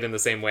 participate in the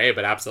same way,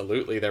 but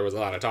absolutely there was a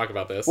lot of talk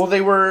about this. Well,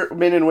 they were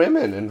men and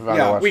women in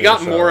Vanuatu. we got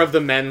so- more of the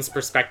men's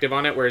perspective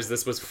on it, whereas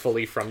this was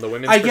fully from the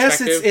women's I guess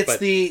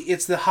perspective.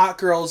 it's the hot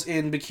girls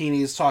in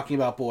bikinis talking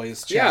about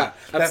boys chat. Yeah,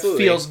 that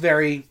absolutely. feels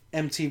very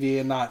MTV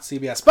and not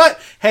CBS. But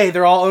hey,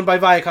 they're all owned by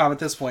Viacom at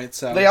this point,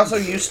 so They also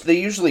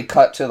usually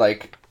cut to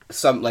like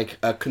some like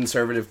a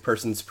conservative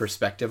person's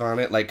perspective on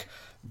it, like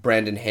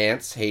Brandon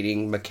Hance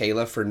hating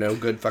Michaela for no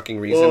good fucking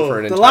reason Oh, for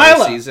an Delilah.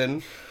 entire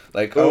season.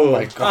 Like, oh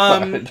my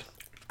god.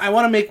 I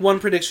want to make one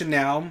prediction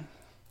now.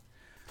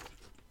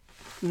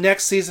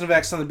 Next season of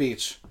X on the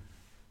Beach,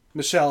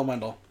 Michelle and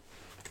Wendell.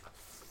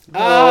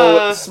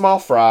 Oh, small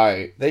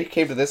fry. They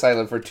came to this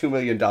island for $2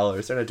 million.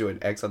 They're not doing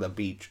X on the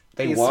beach.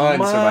 They It's won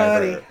money.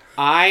 Survivor.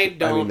 I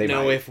don't they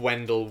know might. if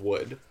Wendell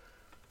would.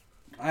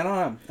 I don't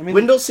know. I mean,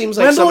 Wendell seems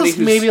like Wendell somebody is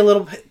who's maybe a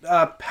little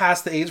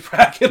past the age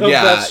bracket of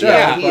yeah, that show.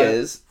 yeah, he but-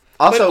 is.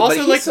 Also, But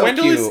he's like so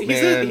Wendell cute, is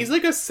man. he's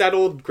like a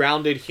settled,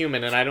 grounded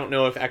human, and I don't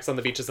know if X on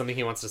the Beach is something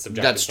he wants to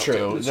subject That's himself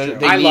true. to. That's true.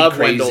 They I need love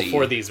crazy. Wendell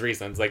for these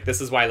reasons. Like, this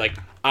is why, like,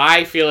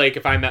 I feel like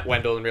if I met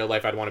Wendell in real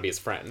life, I'd want to be his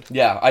friend.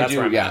 Yeah, I That's do.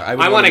 where I'm Yeah, at.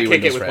 would I wanna want to be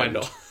kick it Wendell's with friend.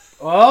 Wendell.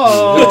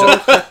 Oh.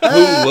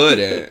 Who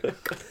wouldn't?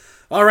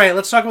 All right,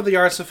 let's talk about the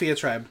Yara Sofia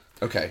tribe.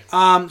 Okay.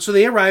 So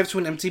they arrive to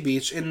an empty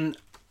beach, and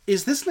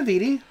is this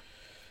Navidi?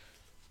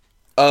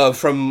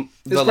 From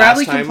the is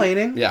Bradley last time?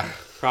 complaining? Yeah,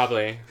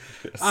 Probably.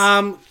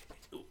 yes.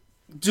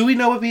 Do we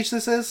know what beach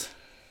this is?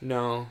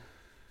 No.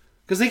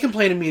 Because they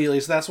complained immediately,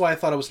 so that's why I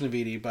thought it was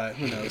Navidi, but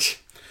who knows.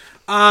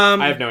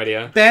 I have no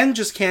idea. Ben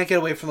just can't get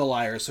away from the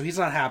liars, so he's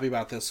not happy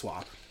about this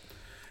swap.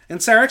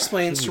 And Sarah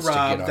explains to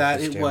Rob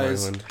that it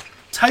was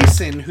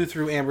Tyson who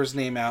threw Amber's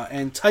name out,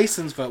 and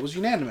Tyson's vote was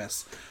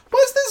unanimous.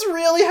 Was this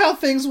really how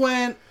things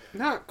went?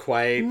 Not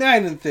quite. No, I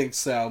didn't think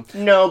so.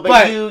 No,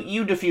 but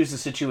you diffuse the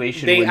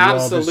situation. They when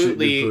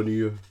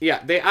absolutely,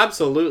 they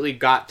absolutely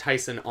got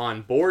Tyson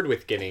on board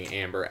with getting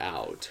Amber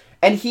out.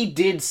 And he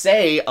did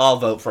say, "I'll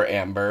vote for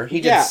Amber." He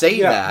did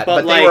say that,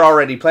 but like, they were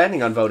already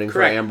planning on voting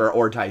correct. for Amber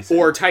or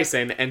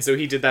Tyson. And so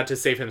he did that to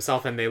save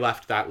himself, and they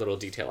left that little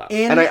detail out.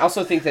 And I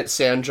also think that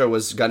Sandra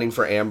was gunning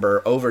for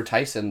Amber over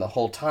Tyson the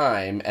whole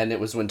time, and it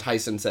was when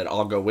Tyson said,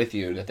 "I'll go with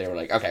you," that they were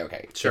like,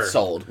 okay, sure. It's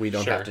sold. We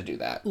don't have to do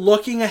that.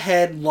 Looking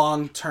ahead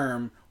long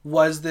term,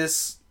 was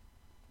this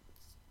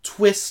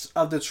twist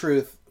of the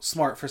truth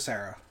smart for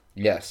Sarah?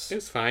 Yes. It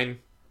was fine.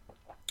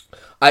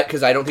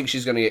 Because I don't think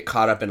she's going to get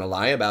caught up in a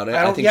lie about it.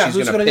 I think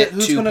she's going to pit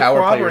two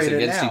power players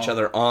against each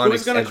other on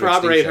Who's going to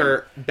corroborate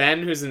her?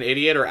 Ben, who's an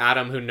idiot, or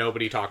Adam, who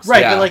nobody talks to?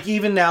 Right, but like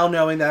even now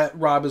knowing that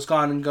Rob is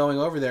gone and going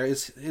over there,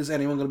 is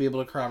anyone going to be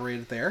able to corroborate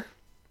it there?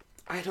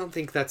 I don't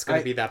think that's going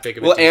to be that big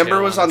of a detail,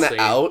 Amber was honestly.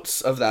 on the outs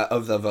of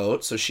the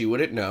vote, so she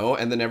wouldn't know,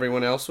 and then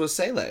everyone else was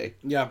Sele.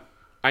 Yeah.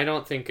 I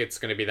don't think it's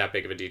going to be that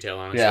big of a detail,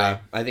 honestly. Yeah,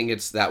 I think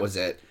that was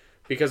it.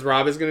 Because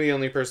Rob is going to be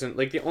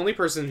the only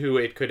person who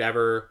it could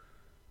ever...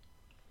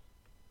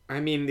 I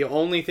mean, the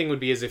only thing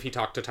would be is if he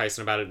talked to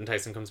Tyson about it and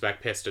Tyson comes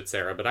back pissed at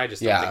Sarah, but I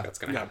just don't think that's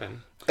going to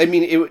happen. I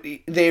mean,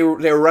 they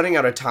were running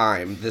out of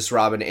time. This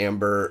Rob and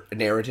Amber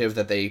narrative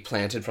that they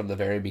planted from the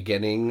very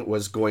beginning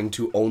was going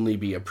to only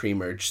be a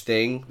pre-merge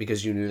thing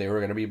because you knew they were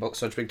going to be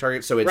such big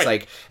targets. So it's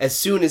like, as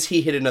soon as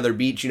he hit another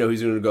beach, he's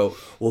going to go,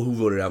 well, who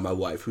voted out my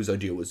wife? Whose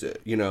idea was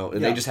it?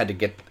 And they just had to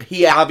get...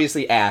 He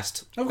obviously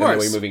asked. Of course.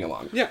 Anyway, moving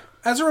along. Yeah.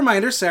 As a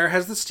reminder, Sarah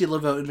has the steal a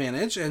vote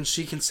advantage, and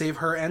she can save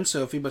her and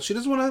Sophie, but she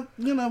doesn't want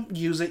to,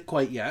 use it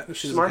quite yet.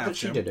 She Smart that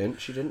she didn't.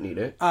 She didn't need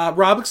it.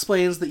 Rob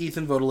explains the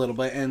Ethan vote a little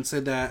bit and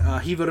said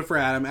that he voted for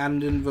Adam.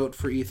 Adam didn't vote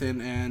for Ethan,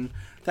 and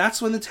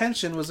that's when the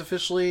tension was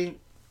officially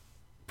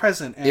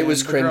present. And it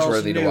was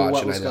cringeworthy to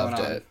watch, and I loved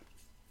it.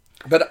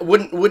 But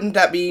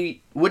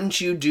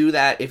wouldn't you do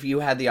that if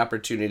you had the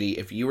opportunity,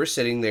 if you were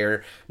sitting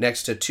there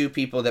next to two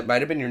people that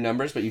might have been your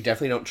numbers, but you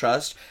definitely don't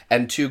trust,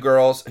 and two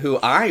girls who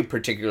I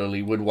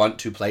particularly would want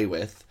to play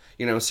with,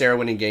 Sarah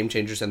winning Game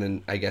Changers, and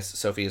then I guess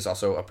Sophie is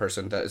also a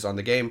person that is on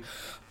the game,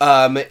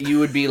 you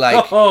would be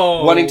like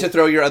wanting to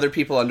throw your other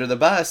people under the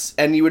bus,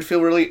 and you would feel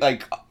really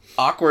like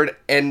awkward,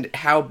 and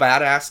how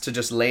badass to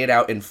just lay it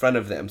out in front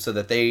of them so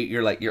that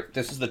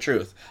this is the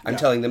truth. I'm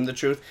telling them the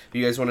truth. If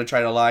you guys want to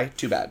try to lie,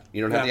 too bad.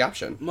 You don't have the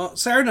option. Well,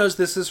 Sarah knows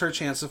this is her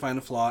chance to find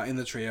a flaw in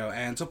the trio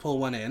and to pull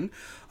one in.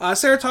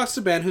 Sarah talks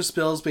to Ben, who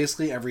spills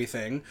basically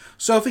everything.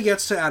 Sophie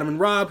gets to Adam and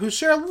Rob, who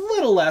share a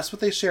little less, but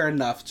they share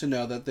enough to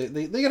know that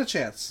they get a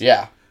chance.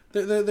 Yeah.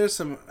 There's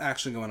some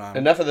action going on.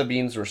 Enough of the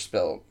beans were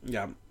spilled.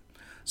 Yeah.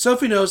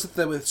 Sophie knows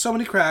that with so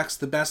many cracks,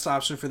 the best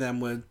option for them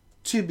would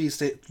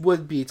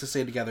be to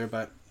stay together,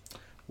 but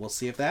we'll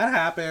see if that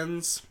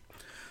happens.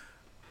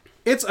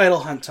 It's idol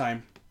hunt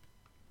time.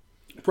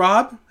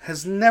 Rob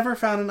has never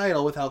found an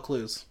idol without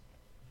clues.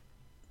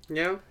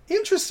 Yeah.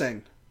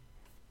 Interesting.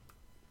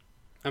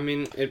 I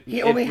mean, it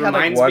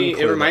reminds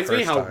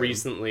me how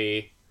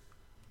recently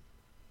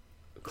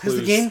has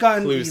the game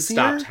gotten clues easier?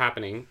 Stopped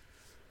happening.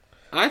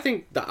 I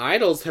think the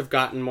idols have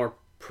gotten more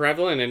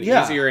prevalent and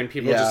easier, and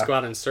people just go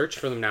out and search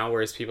for them now,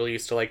 whereas people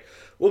used to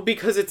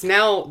because it's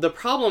now, the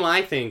problem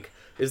I think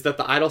is that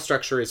the idol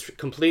structure is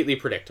completely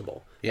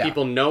predictable. Yeah.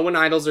 People know when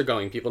idols are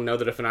going. People know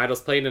that if an idol's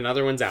played,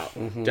 another one's out.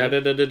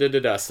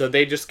 Mm-hmm. So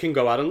they just can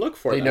go out and look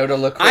for them. They know to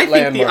look for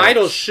landmarks. I think the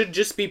idols should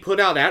just be put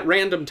out at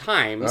random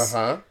times.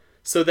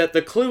 So that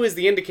the clue is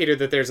the indicator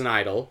that there's an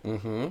idol.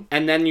 Mm-hmm.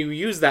 And then you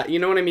use that. You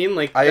know what I mean?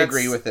 I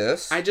agree with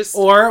this.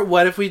 Or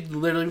what if we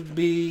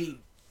literally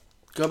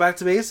go back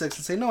to basics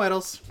and say no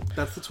idols.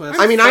 That's the twist.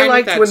 I mean, I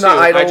liked when the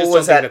idol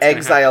was at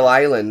Exile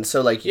Island.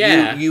 So,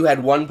 you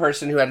had one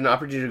person who had an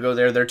opportunity to go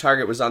there. Their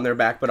target was on their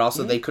back, but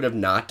also they could have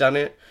not done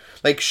it.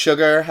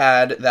 Sugar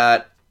had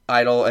that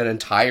idol an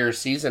entire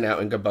season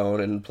out in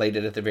Gabon and played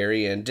it at the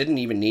very end. Didn't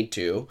even need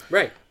to.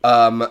 Right.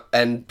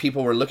 And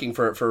people were looking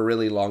for it for a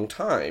really long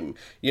time.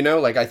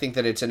 I think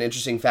that it's an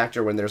interesting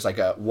factor when there's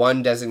a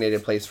one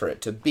designated place for it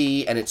to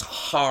be, and it's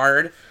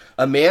hard.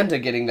 Amanda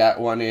getting that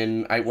one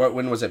in,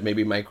 when was it?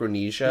 Maybe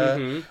Micronesia?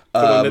 Mm-hmm.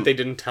 The one that they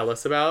didn't tell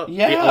us about?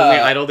 Yeah. The only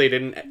idol they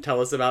didn't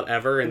tell us about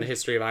ever in the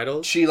history of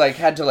idols? She,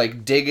 had to,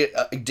 dig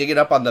it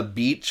up on the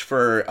beach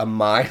for a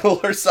mile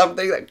or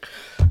something.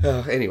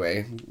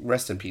 Anyway,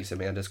 rest in peace,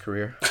 Amanda's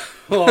career.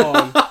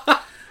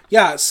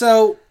 Yeah,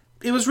 so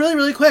it was really,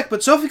 really quick,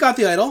 but Sophie got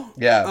the idol.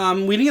 Yeah.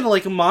 We didn't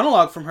get, a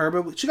monologue from her,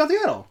 but she got the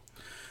idol.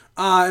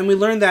 And we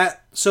learned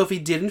that Sophie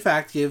did, in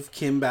fact, give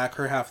Kim back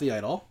her half the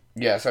idol.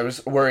 Yes, I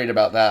was worried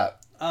about that.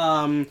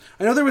 I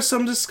know there was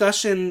some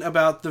discussion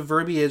about the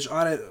verbiage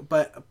on it,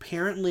 but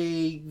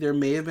apparently there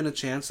may have been a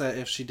chance that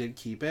if she did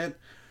keep it,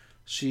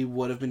 she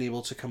would have been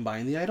able to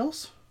combine the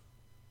idols.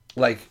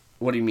 Like,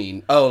 what do you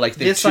mean? Oh, like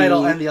the this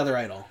idol and the other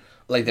idol.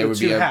 Like there would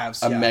be a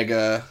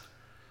mega.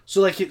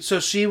 So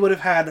she would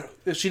have had,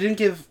 if she didn't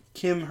give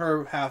Kim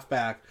her half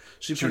back,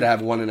 she would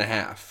have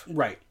 1.5.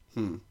 Right.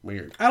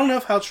 Weird. I don't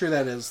know how true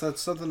that is.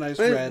 That's something I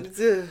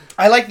read.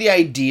 I like the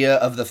idea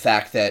of the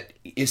fact that,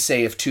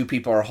 say, if two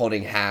people are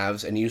holding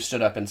halves and you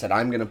stood up and said,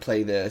 I'm going to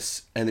play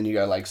this, and then you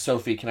go like,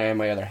 Sophie, can I have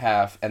my other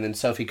half? And then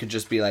Sophie could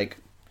just be like,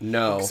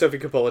 no. Sophie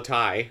could pull a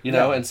tie. You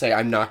know, and say,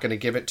 I'm not going to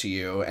give it to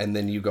you, and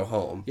then you go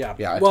home. Yeah.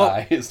 Yeah, a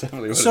tie is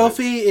definitely what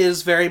Sophie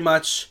is very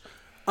much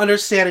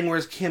understanding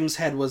where Kim's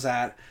head was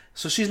at.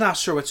 So she's not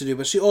sure what to do,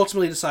 but she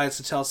ultimately decides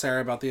to tell Sarah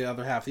about the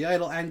other half of the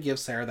idol and give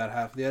Sarah that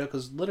half of the idol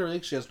because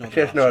literally she has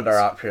no other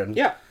option.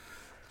 Yeah.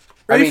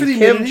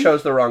 Kim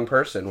chose the wrong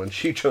person when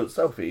she chose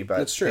Sophie, but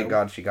that's true. Thank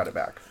God she got it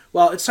back.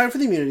 Well, it's time for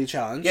the immunity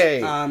challenge. Yay.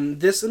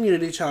 This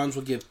immunity challenge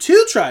will give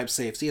 2 tribes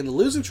safety and the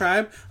losing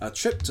tribe a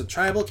trip to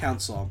tribal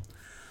council.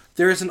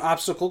 There is an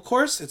obstacle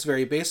course. It's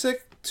very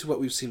basic to what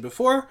we've seen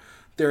before.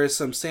 There is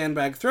some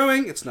sandbag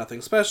throwing. It's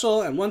nothing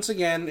special. And once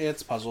again,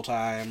 it's puzzle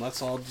time.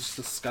 Let's all just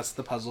discuss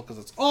the puzzle because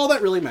it's all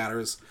that really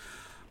matters.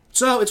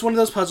 So it's one of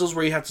those puzzles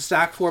where you have to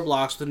stack 4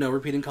 blocks with no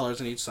repeating colors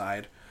on each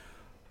side.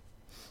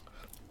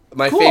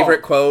 My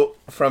favorite quote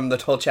from the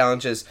whole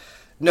challenge is,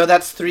 no,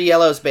 that's 3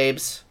 yellows,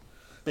 babes.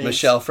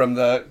 Michelle from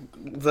the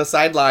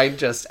sideline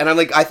just... And I'm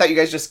like, I thought you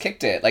guys just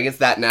kicked it. Like, it's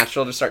that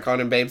natural to start calling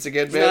him babes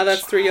again, bitch? No,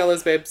 that's 3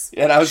 yellows, babes.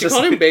 And I was she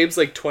called him babes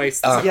like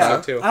twice. Yeah,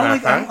 too.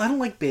 I don't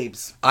like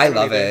babes. I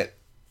love it.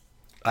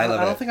 I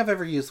don't think I've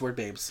ever used the word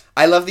babes.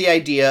 I love the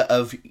idea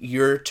of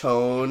your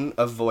tone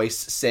of voice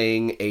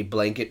saying a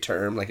blanket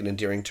term, like an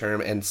endearing term,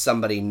 and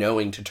somebody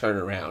knowing to turn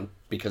around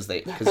because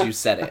you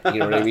said it. You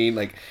know what I mean?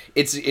 Like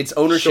it's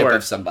ownership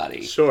of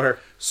somebody. Sure.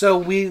 So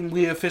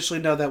we officially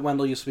know that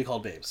Wendell used to be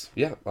called babes.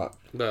 Yeah.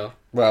 Well,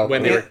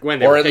 when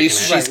they were at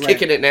least she's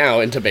kicking it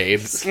now into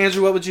babes.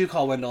 Andrew, what would you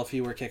call Wendell if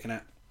you were kicking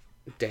it?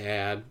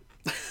 Dad.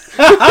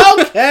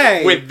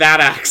 Okay. With that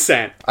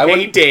accent.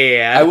 Hey,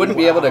 Dad. I wouldn't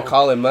be able to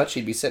call him much.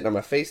 He'd be sitting on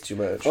my face too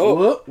much.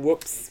 Oh,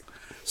 whoops.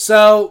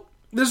 So,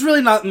 there's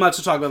really not much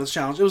to talk about this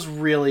challenge. It was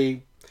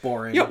really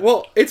boring. Yeah,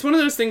 well, it's one of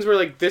those things where,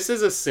 like, this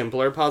is a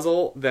simpler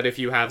puzzle that if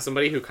you have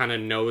somebody who kind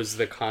of knows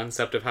the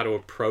concept of how to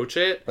approach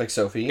it... Like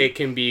Sophie? It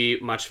can be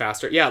much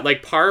faster. Yeah,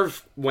 like,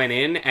 Parv went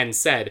in and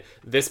said,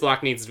 this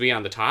block needs to be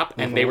on the top,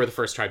 and they were the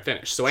first tribe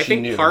finished. So I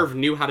think Parv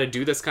knew how to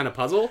do this kind of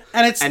puzzle,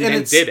 and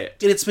then did it.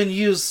 And it's been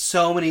used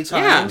so many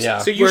times. Yeah.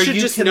 So you should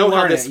just know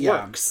how this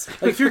works.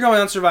 Like, if you're going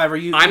on Survivor,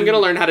 I'm going to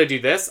learn how to do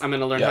this. I'm going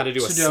to learn how to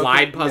do a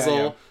slide puzzle.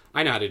 Yeah.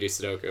 I know how to do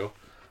Sudoku.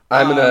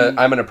 I'm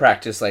gonna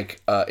practice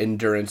like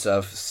endurance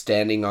of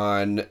standing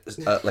on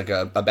like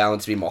a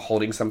balance beam while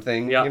holding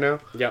something. Yep. You know.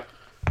 Yep.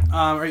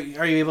 Are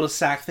you able to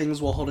sack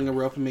things while holding a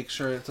rope and make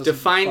sure it doesn't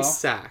define fall?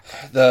 Sack?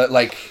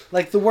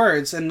 Like the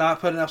words and not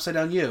put an upside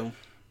down U.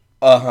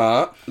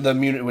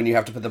 When you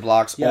have to put the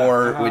blocks,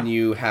 when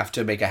you have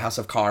to make a house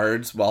of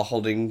cards while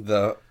holding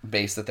the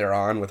base that they're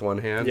on with one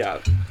hand. Yeah.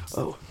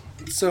 Oh,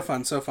 so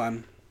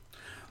fun.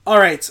 All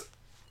right,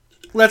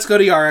 let's go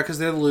to Yara because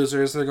they're the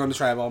losers. They're going to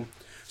tribal.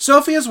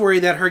 Sophie is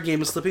worried that her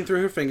game is slipping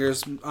through her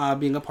fingers,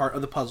 being a part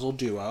of the puzzle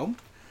duo.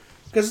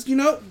 Because,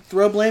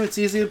 throw blame, it's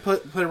easy to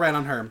put it right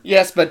on her.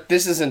 Yes, but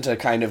this isn't a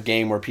kind of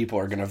game where people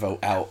are going to vote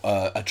out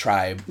a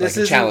tribe, like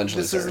a challenge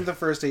loser. This isn't the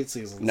first 8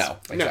 seasons. No,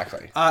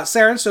 exactly.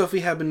 Sarah and Sophie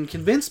have been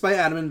convinced by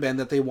Adam and Ben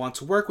that they want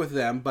to work with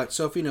them, but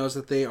Sophie knows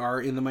that they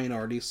are in the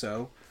minority,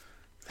 so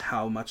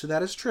how much of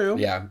that is true?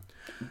 Yeah.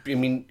 I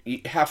mean,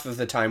 half of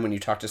the time when you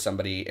talk to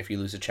somebody, if you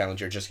lose a challenge,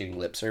 you're just getting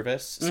lip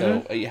service.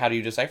 So how do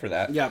you decipher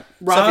that? Yeah.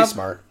 Sophie's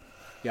smart.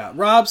 Yeah.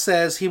 Rob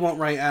says he won't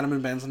write Adam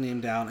and Ben's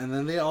name down, and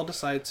then they all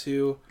decide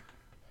to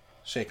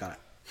shake on it.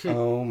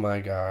 Oh my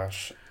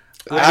gosh.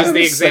 Which is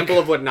the example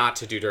of what not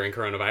to do during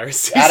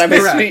coronavirus.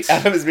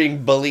 Adam is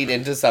being bullied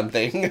into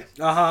something.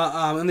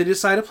 And they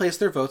decide to place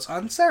their votes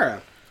on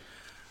Sarah.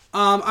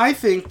 I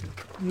think,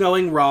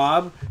 knowing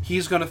Rob,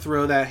 he's going to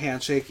throw that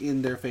handshake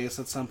in their face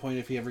at some point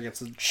if he ever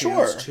gets a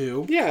chance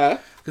to. Yeah.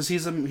 Because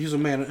he's a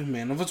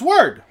man of his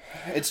word.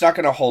 It's not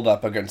going to hold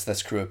up against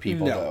this crew of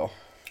people, though.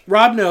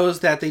 Rob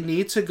knows that they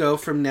need to go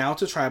from now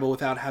to tribal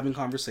without having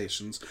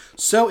conversations.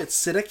 So it's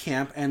sit at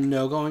camp and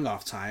no going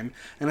off time.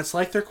 And it's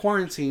like they're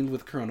quarantined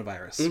with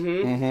coronavirus.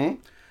 Mm-hmm. It's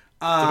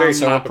a very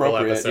topical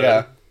episode.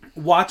 Yeah.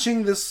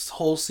 Watching this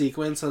whole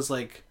sequence as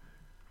like,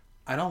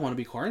 I don't want to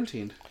be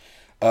quarantined.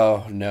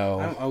 Oh, no.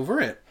 I'm over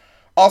it.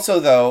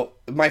 Also, though,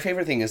 my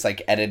favorite thing is,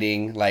 like,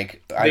 editing.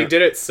 Like, they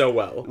did it so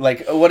well.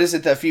 Like, what is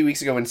it a few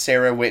weeks ago when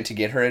Sarah went to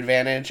get her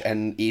advantage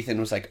and Ethan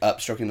was, like,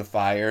 up stroking the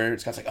fire?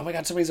 Scott's like, oh my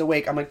god, somebody's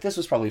awake. I'm like, this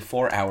was probably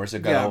 4 hours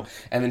ago. Yeah.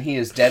 And then he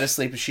is dead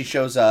asleep as she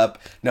shows up.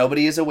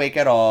 Nobody is awake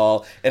at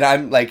all. And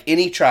I'm like,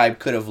 any tribe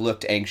could have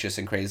looked anxious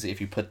and crazy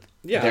if you put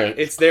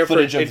it's there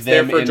footage for of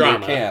them for in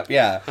drama. Their camp.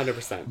 Yeah,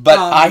 100%. But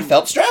I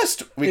felt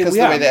stressed because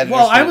the way they had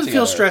I would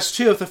feel stressed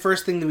too if the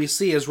first thing that we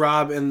see is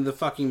Rob and the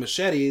fucking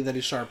machete that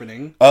he's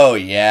sharpening. Oh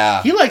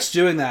yeah, he likes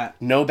doing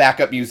that. No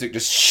backup music,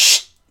 just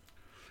shh.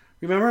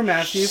 Remember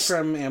Matthew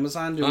from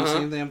Amazon doing the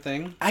same damn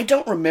thing? I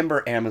don't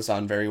remember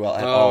Amazon very well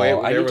at all.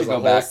 I need to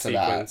go back to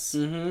that.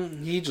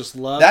 Mm-hmm. He just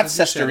loves That's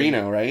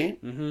Sesterino, right?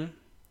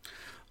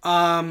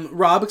 Mm-hmm.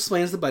 Rob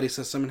explains the buddy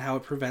system and how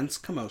it prevents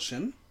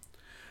commotion.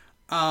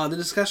 The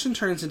discussion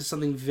turns into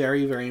something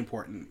very, very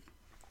important.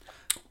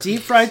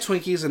 Deep fried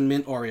Twinkies and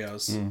mint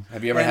Oreos.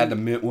 Have you ever had the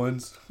mint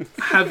ones?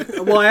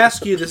 Well, I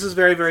ask you, this is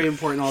very, very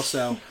important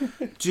also.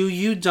 Do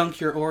you dunk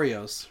your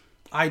Oreos?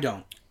 I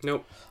don't.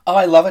 Nope. Oh,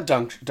 I love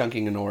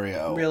dunking an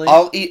Oreo. Really?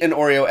 I'll eat an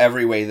Oreo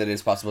every way that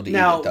is possible to eat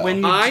it,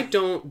 though. I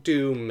don't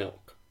do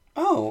milk.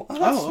 Oh,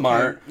 that's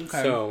smart.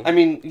 Okay. So, I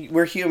mean,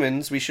 we're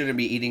humans. We shouldn't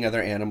be eating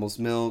other animals'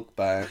 milk,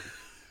 but...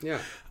 Yeah.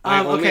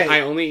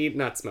 I only eat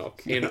nuts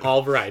milk in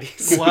all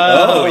varieties. Whoa.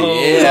 Oh,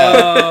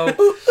 yeah.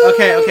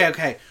 Whoa.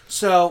 Okay.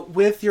 So,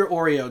 with your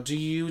Oreo, do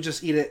you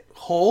just eat it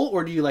whole,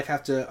 or do you,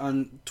 have to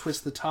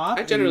untwist the top?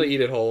 I generally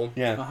eat it whole.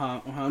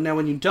 Yeah. Now,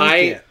 when you dunk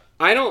it...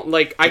 I don't,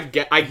 I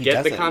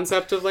get the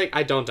concept of,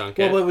 I don't dunk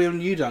it. Well,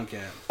 when you dunk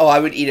it... Oh, I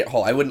would eat it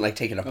whole. I wouldn't,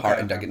 take it apart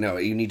and dunk it. No,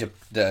 you need to...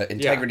 The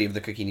integrity of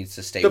the cookie needs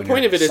to stay. The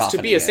point of it is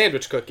to be a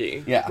sandwich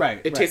cookie. Yeah.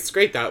 Right. It tastes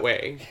great that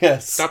way.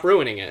 Yes. Stop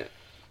ruining it.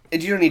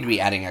 You don't need to be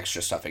adding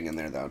extra stuffing in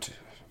there, though.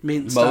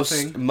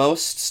 Stuffing?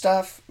 Most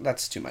stuff,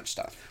 that's too much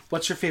stuff.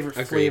 What's your favorite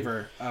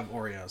flavor of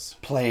Oreos?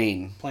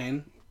 Plain.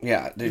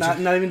 Yeah.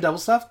 Not even double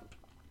stuff?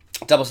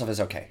 Double stuff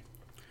is okay.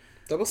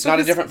 Double stuff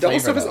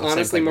is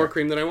honestly more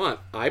cream than I want.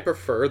 I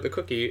prefer the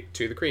cookie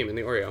to the cream in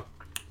the Oreo.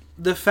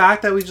 The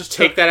fact that we just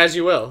take that as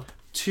you will.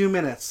 2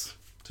 minutes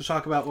to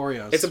talk about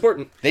Oreos. It's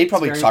important. They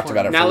probably talked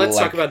about it. Now let's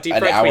talk about deep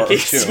fried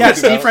Twinkies.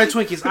 Yes, deep fried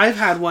Twinkies. I've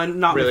had one.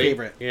 Not my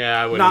favorite. Yeah,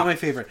 I wouldn't. Not my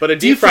favorite. But a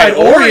deep fried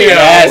Oreo.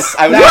 Yes,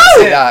 I would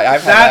say that.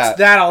 I've had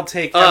that. I'll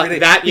take every day.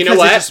 That you know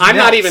what? I'm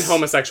not even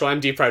homosexual. I'm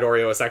deep fried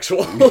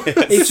Oreo-asexual.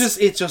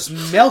 It just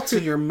melts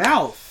in your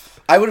mouth.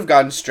 I would have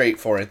gone straight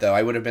for it, though.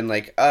 I would have been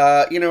like,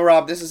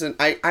 Rob, this isn't...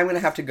 I'm going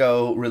to have to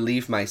go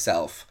relieve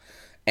myself.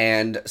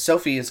 And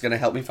Sophie is going to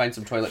help me find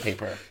some toilet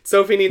paper.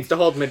 Sophie needs to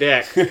hold my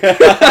dick. You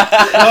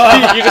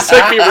just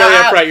took me really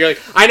upright. You're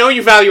like, I know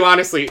you value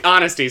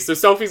honesty, so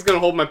Sophie's going to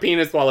hold my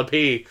penis while I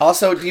pee.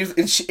 Also,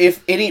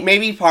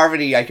 maybe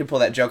Parvati, I could pull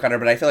that joke on her,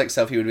 but I feel like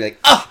Sophie would be like,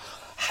 oh,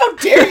 how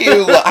dare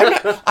you!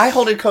 I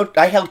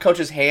held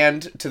Coach's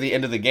hand to the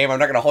end of the game. I'm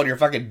not going to hold your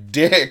fucking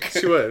dick.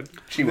 She would.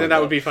 Then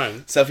that would be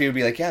fun. Sophie would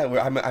be like, yeah,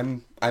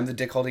 I'm the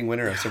dick-holding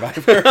winner of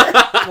Survivor.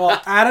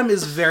 Well, Adam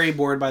is very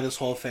bored by this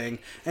whole thing.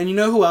 And you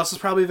know who else is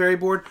probably very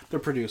bored? The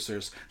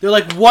producers. They're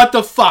like, what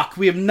the fuck?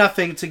 We have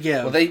nothing to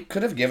give. Well, they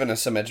could have given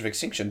us some Edge of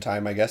Extinction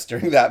time, I guess,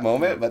 during that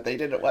moment, but they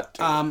didn't want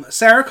to.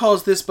 Sarah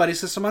calls this buddy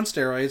system on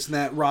steroids and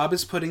that Rob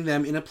is putting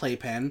them in a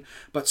playpen.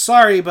 But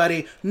sorry,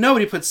 buddy,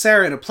 nobody puts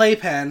Sarah in a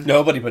playpen.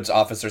 Nobody puts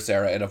Officer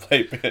Sarah in a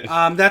playpen.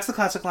 That's the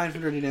classic line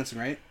from Dirty Dancing,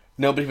 right?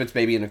 Nobody puts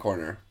baby in a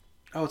corner.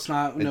 Oh, it's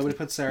not. Nobody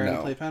puts Sarah in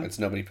the playpen? It's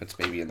nobody puts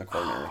baby in the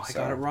corner. I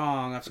got it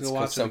wrong. I have to go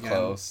watch it again. So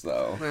close,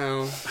 though.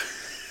 Well.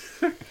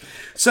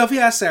 Sophie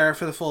asked Sarah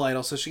for the full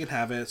idol so she can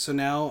have it. So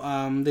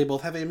now they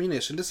both have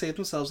ammunition to save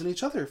themselves and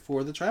each other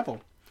for the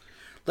tribal.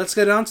 Let's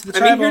get on to the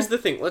tribal. I mean, here's the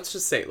thing. Let's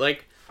just say,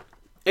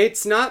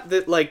 it's not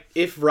that,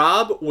 if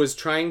Rob was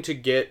trying to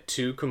get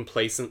 2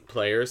 complacent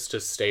players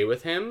to stay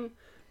with him,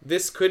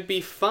 this could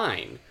be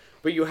fine.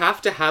 But you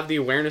have to have the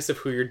awareness of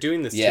who you're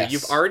doing this to.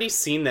 You've already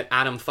seen that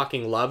Adam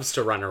fucking loves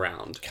to run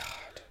around. God.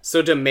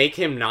 So to make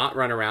him not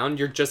run around,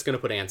 you're just going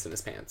to put ants in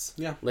his pants.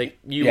 Yeah.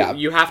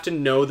 You have to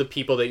know the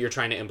people that you're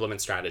trying to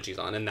implement strategies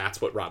on, and that's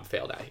what Rob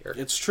failed at here.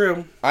 It's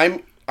true.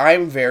 I'm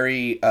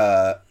very...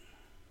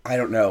 I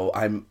don't know.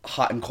 I'm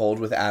hot and cold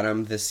with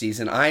Adam this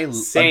season. I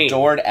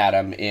adored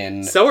Adam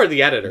in... So are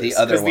the editors.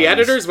 Because the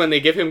editors, when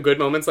they give him good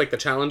moments like the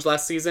challenge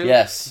last season,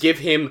 give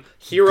him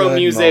hero good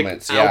music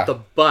moments, out the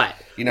butt.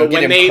 But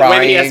when he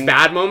has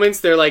bad moments,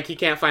 they're like, he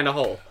can't find a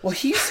hole. Well,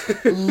 he's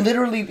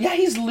literally...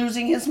 he's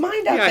losing his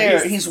mind out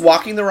there. He's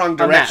walking the wrong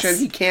direction.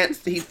 He can't...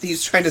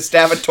 He's trying to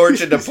stab a torch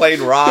into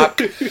plain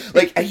rock.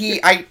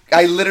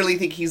 I literally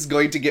think he's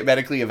going to get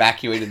medically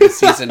evacuated this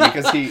season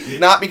because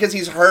not because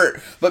he's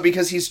hurt, but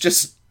because he's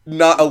just...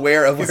 not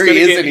aware of where he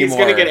is anymore. He's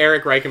going to get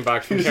Eric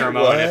Reichenbach from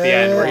Caramello at the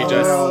end, where he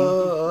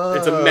just...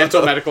 It's a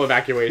mental medical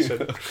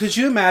evacuation. Could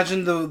you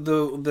imagine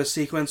the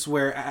sequence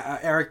where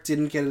Eric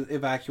didn't get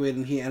evacuated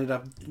and he ended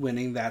up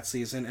winning that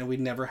season, and we'd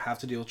never have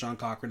to deal with John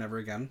Cochran ever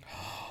again?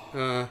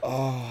 What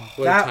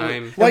a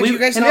time! Why do you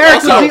guys know?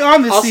 Eric would be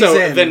on this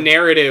season. The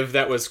narrative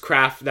that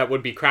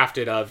would be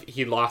crafted of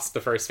he lost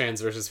the first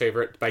fans versus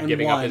favorite by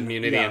giving up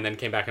immunity and then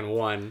came back and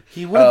won.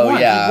 He would have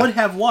won. Yeah. He would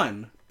have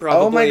won.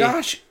 Probably. Oh my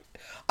gosh.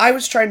 I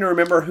was trying to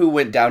remember who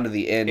went down to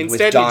the end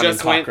with Don and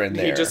Cochran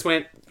there. He just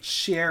went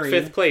Sherry.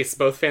 5th place,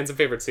 both fans of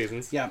favorite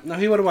seasons. Yeah, no,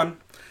 he would have won.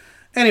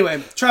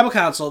 Anyway, Tribal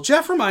Council.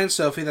 Jeff reminds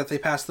Sophie that they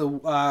passed the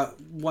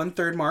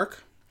 1/3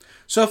 mark.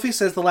 Sophie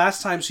says the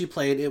last time she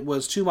played, it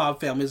was 2 mob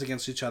families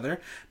against each other.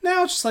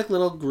 Now it's just like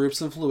little groups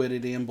of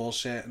fluidity and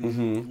bullshit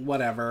and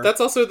whatever. That's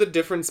also the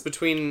difference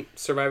between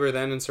Survivor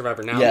then and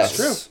Survivor now.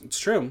 Yes. It's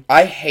true.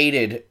 I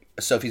hated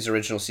Sophie's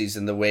original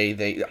season the way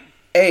they...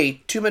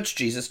 too much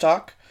Jesus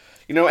talk.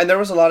 You know, and there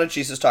was a lot of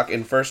Jesus talk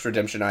in first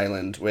Redemption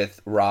Island with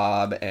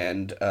Rob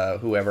and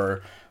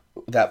whoever...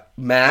 That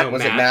Matt, it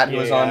Matt who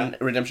was on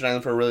Redemption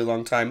Island for a really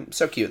long time?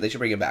 So cute. They should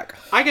bring him back.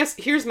 I guess,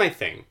 here's my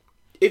thing.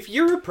 If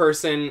you're a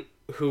person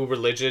who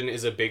religion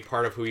is a big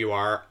part of who you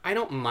are, I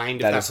don't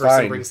mind if that person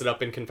fine. brings it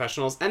up in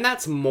confessionals. And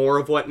that's more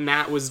of what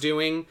Matt was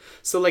doing.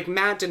 So, like,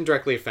 Matt didn't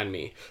directly offend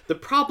me. The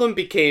problem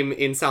became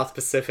in South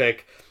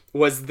Pacific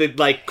was the,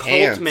 like,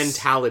 cult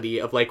mentality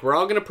of, like, we're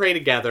all gonna pray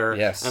together.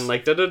 Yes. And,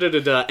 like,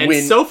 da-da-da-da-da. And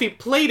Sophie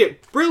played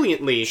it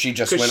brilliantly. She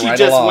just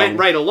went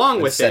right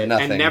along with it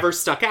nothing. and never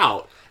stuck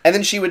out. And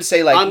then she would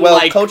say, like, well,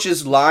 Coach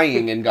is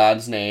lying in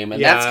God's name,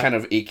 and that's kind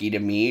of icky to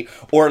me.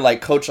 Or,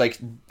 like, Coach, like,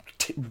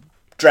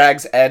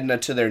 drags Edna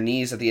to their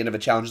knees at the end of a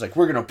challenge, like,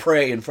 we're gonna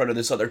pray in front of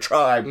this other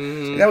tribe.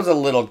 That was a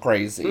little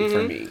crazy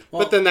for me.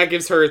 Well, but then that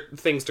gives her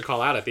things to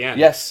call out at the end.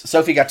 Yes,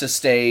 Sophie got to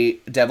stay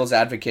devil's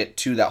advocate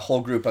to that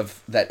whole group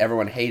of that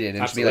everyone hated,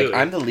 and to be like,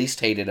 I'm the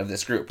least hated of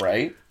this group,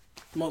 right?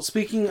 Well,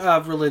 speaking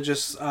of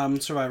religious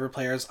Survivor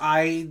players,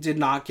 I did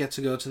not get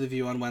to go to The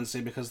View on Wednesday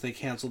because they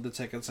canceled the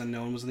tickets and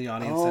no one was in the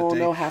audience that day.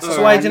 No, Hasselbeck.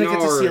 So I didn't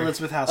get to see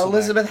Elizabeth Hasselbeck.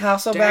 Elizabeth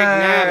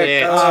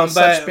Hasselbeck.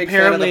 But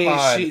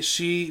apparently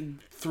she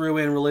threw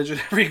in religion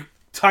every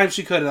time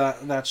she could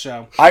at that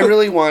show. I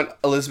really want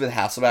Elizabeth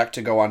Hasselbeck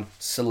to go on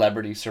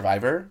Celebrity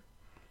Survivor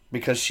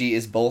because she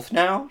is both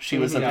now. She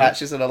was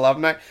she's an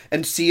alumni,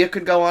 and Sia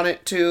could go on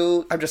it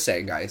too. I'm just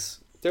saying, guys.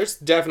 There's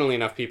definitely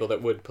enough people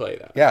that would play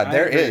that. Yeah,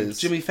 there is.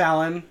 Jimmy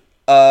Fallon.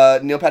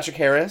 Neil Patrick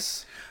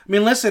Harris. I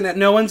mean, listen,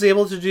 no one's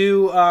able to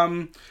do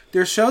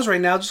their shows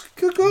right now. Just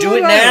go do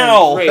it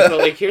now. Right, but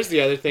like, here's the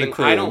other thing. The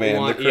crew, I don't man,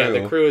 want. the crew. Yeah,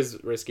 the crew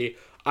is risky.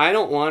 I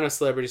don't want a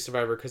Celebrity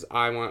Survivor because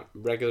I want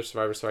regular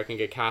Survivor so I can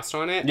get cast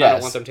on it. Yes. I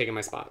don't want them taking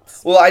my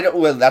spots. Well, I don't.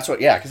 Well, that's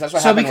what. Yeah, because that's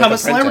what happened. So become with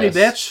a celebrity,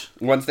 bitch.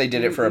 Once they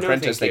did it for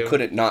Apprentice, they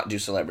couldn't not do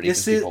Celebrity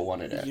because people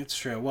wanted it. It's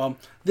true. Well,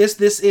 this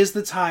is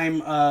the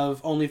time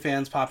of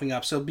OnlyFans popping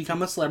up. So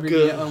become a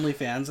celebrity at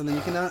OnlyFans, and then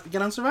you can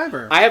get on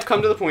Survivor. I have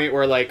come to the point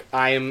where, like,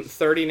 I am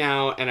 30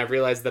 now, and I've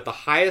realized that the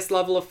highest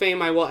level of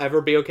fame I will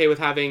ever be okay with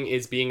having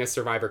is being a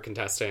Survivor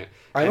contestant.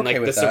 I'm and okay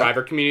like with the that.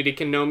 Survivor community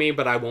can know me,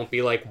 but I won't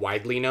be like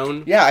widely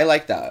known. Yeah, I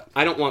like that.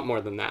 I don't want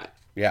more than that.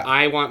 Yeah.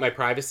 I want my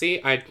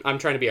privacy. I'm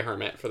trying to be a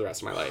hermit for the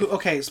rest of my life.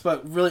 Okay,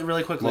 but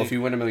really quickly. Well, if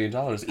you win $1 million,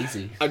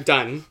 easy. I'm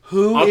done.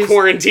 I'll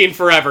quarantine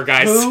forever,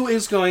 guys. Who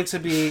is going to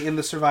be in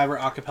the Survivor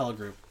acapella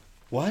group?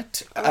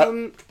 What?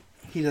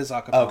 He does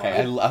acapella.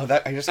 Okay, I love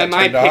that. I just am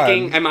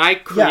I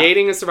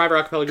creating a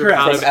Survivor acapella group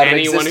out of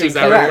anyone who's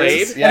ever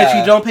played? Yeah. And if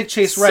you don't pick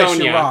Chase Rice,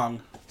 you're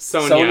wrong.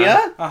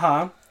 Sonia?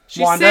 Uh-huh.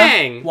 She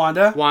sang.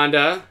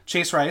 Wanda.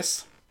 Chase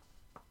Rice.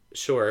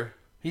 Sure.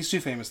 He's too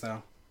famous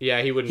though.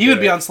 Yeah, he wouldn't. He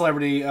would be on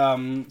Celebrity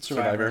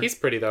Survivor. He's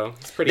pretty though.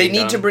 He's pretty.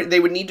 They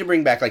would need to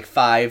bring back like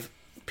 5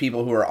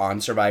 people who are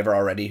on Survivor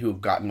already who've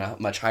gotten a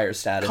much higher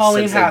status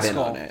Colleen since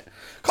Haskell. they've been on it.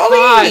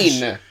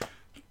 Colleen.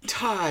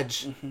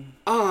 Taj.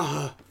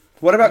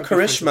 What about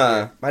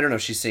Karishma? I don't know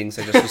if she sings.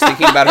 I just was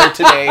thinking about her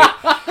today.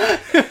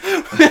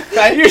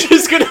 You're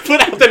just gonna put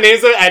out the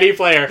names of any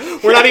player.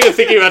 We're not even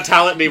thinking about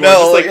talent anymore.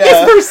 No, just like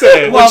this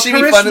person. Well, would she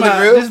be fun in the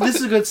group? This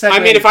is a good segue. I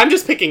mean, if I'm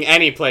just picking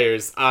any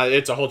players,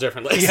 it's a whole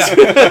different list.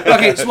 Yeah.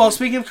 Okay. So, well,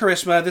 speaking of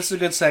Karishma, this is a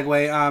good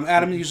segue.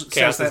 Adam usually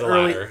says that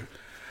early.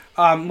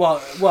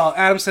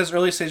 Adam says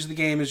early stage of the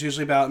game is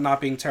usually about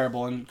not being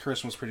terrible, and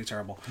Karishma's pretty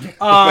terrible.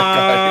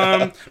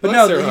 But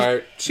no, her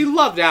heart. She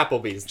loved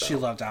Applebee's, though. She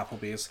loved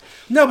Applebee's.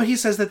 No, but he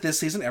says that this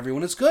season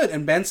everyone is good,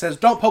 and Ben says,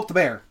 don't poke the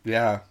bear.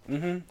 Yeah.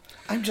 Mm-hmm.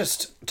 I'm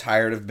just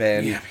tired of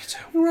Ben. Yeah, me too.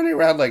 Running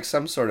around like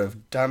some sort of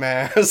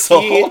dumbass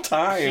the whole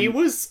time. He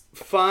was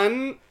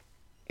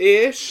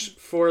fun-ish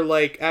for,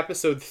 like,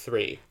 episode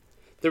 3.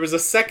 There was a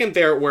second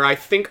there where I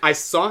think I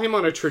saw him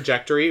on a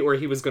trajectory where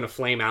he was going to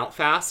flame out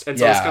fast. And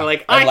so I was kind of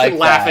like, I can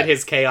laugh at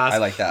his chaos. I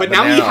like that. But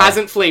now he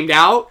hasn't flamed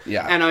out.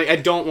 Yeah. And I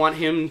don't want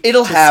him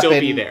to still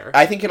be there.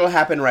 I think it'll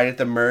happen right at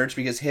the merge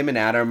because him and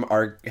Adam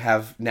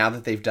have, now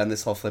that they've done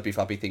this whole flippy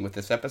floppy thing with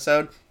this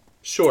episode,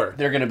 sure,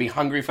 they're going to be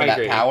hungry for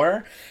that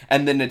power,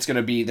 and then they're going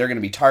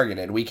to be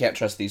targeted. We can't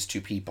trust these 2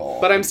 people.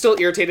 But I'm still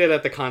irritated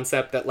at the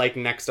concept that, like,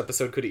 next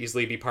episode could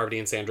easily be Parvati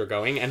and Sandra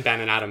going, and Ben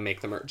and Adam make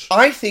the merge.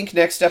 I think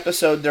next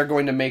episode they're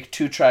going to make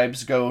 2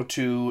 tribes go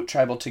to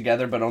tribal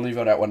together, but only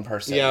vote out 1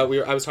 person. Yeah,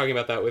 I was talking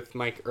about that with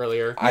Mike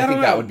earlier. I think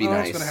that would be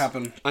nice. What's going to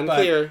happen?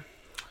 Unclear.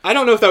 I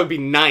don't know if that would be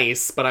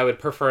nice, but I would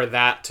prefer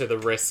that to the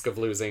risk of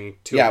losing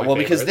 2 of my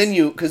favorites.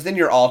 because then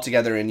you're all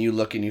together and you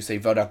look and you say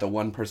vote out the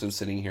 1 person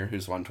sitting here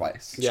who's won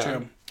twice. It's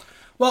true.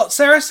 Well,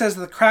 Sarah says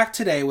that the crack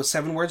today was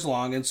 7 words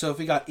long, and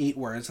Sophie got 8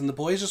 words, and the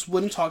boys just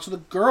wouldn't talk to the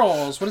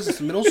girls. What is this,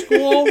 middle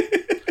school?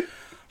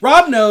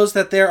 Rob knows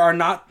that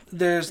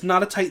there's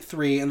not a tight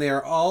 3, and they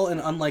are all an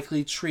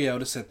unlikely trio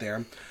to sit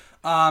there.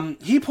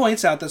 He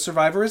points out that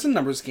Survivor is a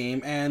numbers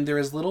game, and there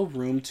is little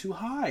room to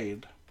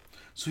hide.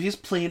 So he's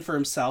playing for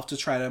himself to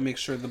try to make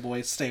sure the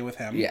boys stay with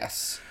him.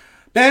 Yes.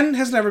 Ben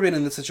has never been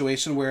in the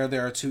situation where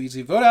there are 2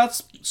 easy vote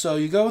outs, so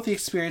you go with the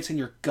experience in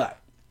your gut.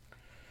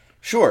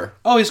 Sure.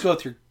 Always go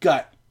with your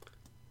gut.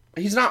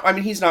 He's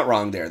not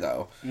wrong there,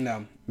 though.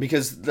 No.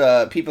 Because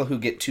the people who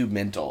get too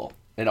mental,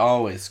 it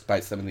always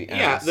bites them in the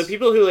ass. Yeah, the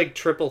people who like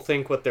triple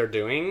think what they're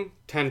doing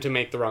tend to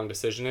make the wrong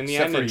decision in the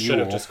Except end for and should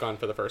have Yul. just gone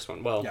for the first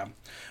one. Well, Yeah.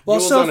 Well,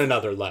 Yul's on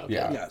another level.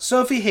 Yeah. Yeah.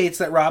 Sophie hates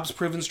that Rob's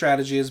proven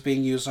strategy is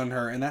being used on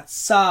her, and that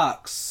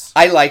sucks.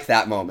 I like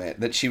that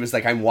moment, that she was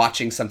like, I'm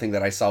watching something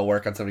that I saw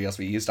work on somebody else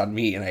be used on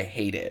me, and I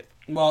hate it.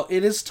 Well,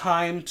 it is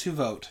time to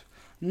vote.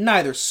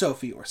 Neither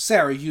Sophie or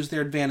Sarah used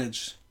their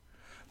advantage.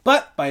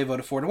 But, by a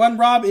vote of 4-1,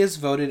 Rob is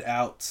voted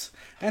out.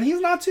 And he's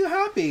not too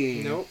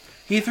happy. Nope.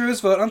 He threw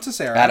his vote onto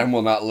Sarah. Adam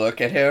will not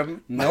look at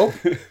him. Nope.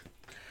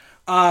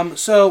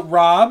 So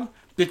Rob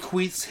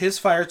bequeaths his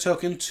fire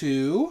token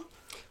to...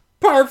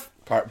 Parv.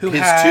 Who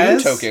His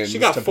has- 2 tokens. She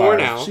got to 4 Parv.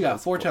 now. She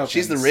got 4 tokens.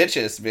 She's the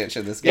richest bitch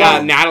in this game.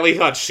 Yeah, Natalie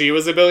thought she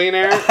was a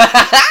billionaire.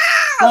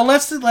 Well,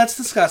 let's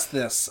discuss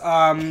this.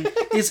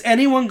 Is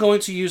anyone going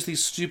to use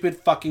these stupid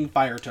fucking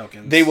fire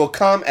tokens? They will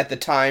come at the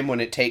time when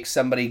it takes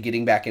somebody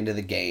getting back into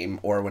the game,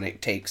 or when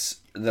it takes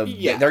the.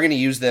 Yeah. They're going to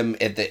use them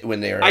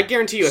when they're. I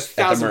guarantee you at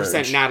the 1,000%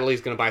 merge.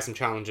 Natalie's going to buy some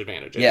challenge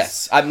advantages.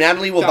 Yes,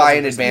 Natalie will buy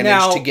an 1000%. advantage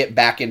Now- to get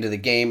back into the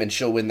game, and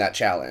she'll win that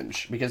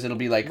challenge because it'll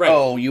be like, Right.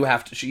 oh, you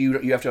have to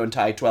you have to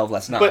untie 12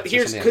 less knots. But or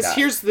here's something like that.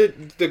 here's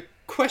the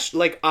question.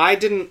 Like I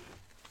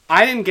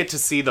didn't get to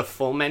see the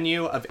full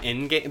menu of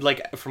in-game.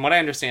 Like from what I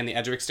understand, the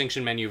Edge of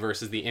Extinction menu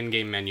versus the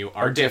in-game menu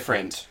are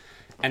different.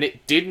 And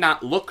it did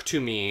not look to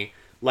me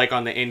like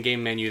on the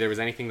in-game menu there was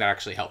anything that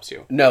actually helps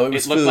you. No, it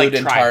was looked food like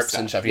and tribe tarps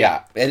and stuff.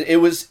 Yeah, and it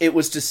was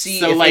to see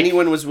So, if like-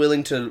 anyone was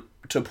willing to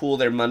pool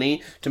their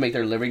money to make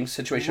their living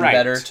situation Right.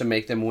 better, to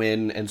make them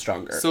win and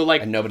stronger. So,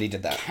 like, and nobody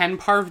did that. Can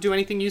Parv do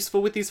anything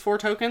useful with these 4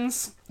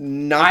 tokens?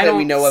 Not I that don't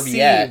we know of see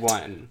yet.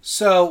 one.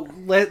 So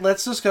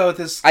let's just go with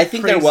this. I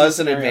think there crazy was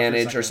an scenario for a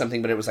advantage or second.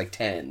 something, but it was like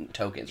 10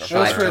 tokens or It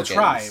was 5 for a tokens.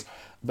 tribe.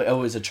 But it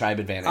was a tribe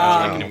advantage.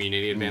 Like an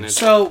immunity advantage.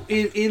 So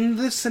in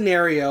the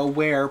scenario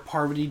where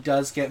Parvati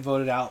does get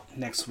voted out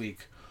next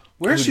week,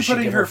 where is Who she does she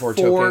putting give her her 4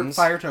 4 tokens?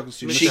 fire tokens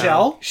to? She-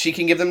 Michelle? She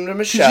can give them to Could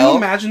Michelle, you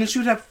imagine that she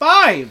would have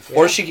 5?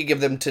 or she could give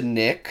them to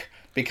Nick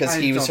because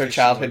I he was don't her think she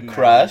childhood would, no.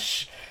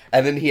 crush,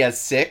 and then he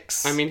has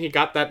 6. I mean, he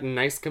got that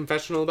nice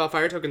confessional about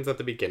fire tokens at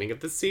the beginning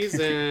of the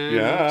season.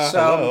 yeah. So-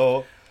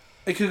 hello.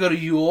 It could go to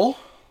Yule.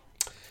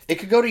 It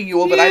could go to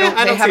Yule, but Yeah, I don't.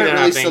 I They don't see haven't that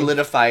really happening.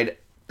 solidified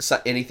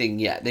anything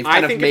yet. They've I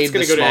kind of think made it's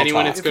going the to go to small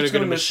anyone. talk. It's If going to go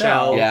to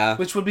Michelle. Yeah.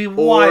 Which would be Or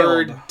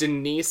wild.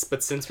 Denise,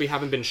 but since we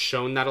haven't been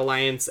shown that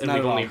alliance and Not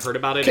we've at only all. heard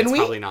about it, Can it's we-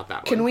 probably not that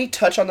one. Can we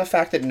touch on the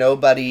fact that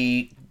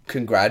nobody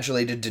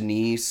congratulated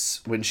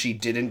Denise when she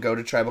didn't go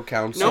to tribal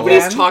council?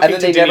 Nobody's And talking and then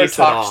to they never Denise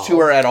at all. talked to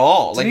her at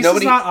all. Like Denise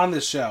nobody. is not on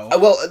this show.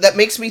 Well, that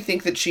makes me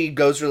think that she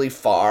goes really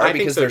far I think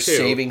because so, they're too.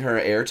 saving her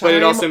airtime, But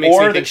it also makes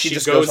or me that think she she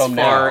just goes home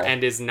far now.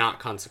 and is not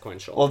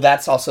consequential. Well,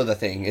 that's also the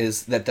thing,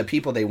 is that the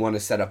people they want to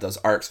set up those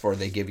arcs for,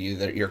 they give you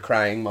your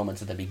crying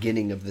moments at the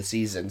beginning of the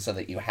season so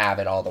that you have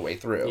it all the way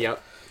through.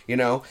 Yep. You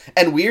know?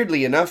 And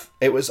weirdly enough,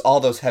 it was all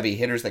those heavy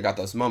hitters that got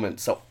those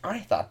moments, so I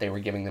thought they were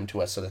giving them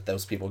to us so that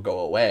those people go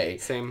away.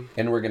 Same.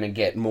 And we're going to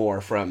get more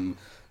from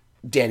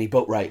Danny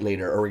Boatwright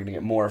later, or we're going to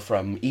get more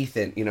from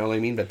Ethan, you know what I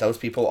mean? But those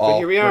people all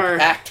here we were are.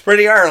 packed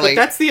pretty early.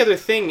 But that's the other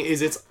thing,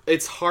 is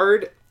it's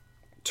hard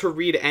to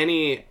read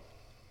any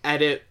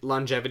edit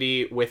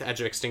longevity with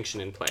Edge of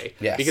Extinction in play.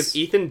 Yes. Because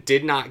Ethan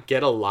did not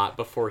get a lot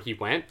before he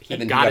went. He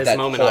And then got his that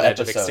moment whole on Edge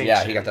of episode. Extinction.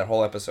 Yeah, he got that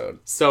whole episode.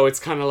 So it's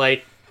kind of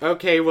like,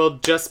 okay, well,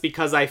 just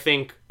because I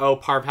think,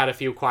 Parv had a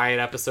few quiet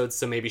episodes,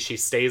 so maybe she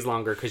stays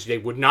longer, because they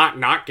would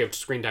not give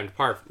screen time to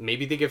Parv.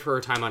 Maybe they give her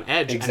a time on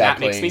Edge,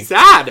 Exactly. and that makes me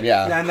sad.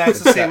 Yeah. And that's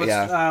the same with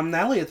Yeah.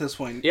 Natalie at this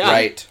point. Yeah.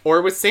 Right.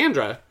 Or with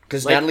Sandra.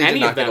 'Cause Like, Natalie did any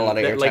not of get a them, lot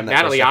of that- airtime Like, that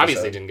Natalie first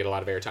obviously episode. didn't get a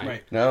lot of airtime.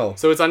 Right. No.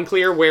 So it's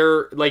unclear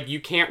where, like,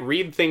 you can't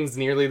read things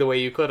nearly the way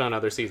you could on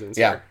other seasons.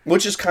 Yeah, here.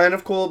 which is kind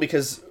of cool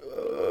because,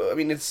 I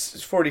mean, it's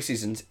 40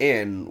 seasons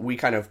in. We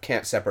kind of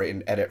can't separate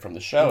and edit from the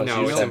show, as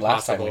No, you it's said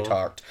last time we impossible.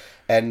 talked.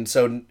 And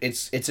so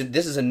this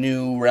is a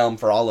new realm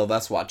for all of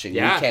us watching.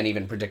 Yeah. We can't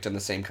even predict in the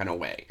same kind of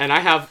way. And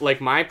I have,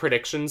 like, my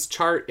predictions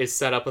chart is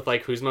set up with,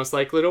 like, who's most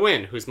likely to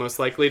win, who's most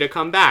likely to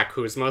come back,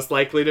 who's most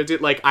likely to do...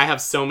 Like, I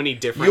have so many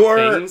different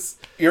things.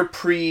 Your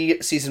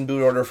pre-season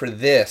boot order for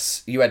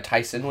this, you had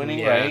Tyson winning,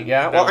 Yeah, right?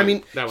 Yeah. that Well, I went-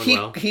 mean, that went he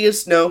well. he is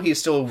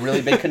still a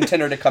really big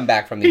contender to come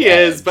back from the He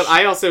is, Edge. but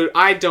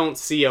I don't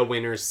see a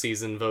winner's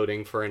season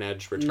voting for an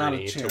Edge Not a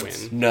returnee to chance.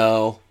 win.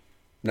 No,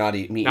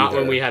 me Not either.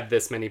 when we had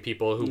this many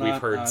people who we've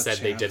Not heard a said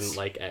they chance. didn't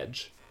like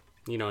Edge.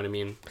 You know what I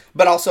mean?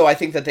 But also, I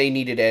think that they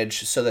needed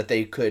Edge so that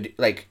they could,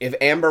 like, if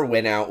Amber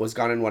went out, was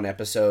gone in one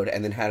episode,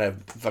 and then had a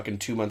fucking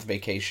 2-month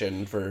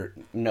vacation for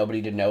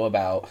nobody to know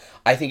about,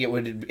 I think it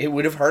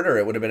would have hurt her.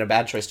 It would have been a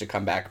bad choice to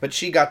come back. But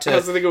she got to I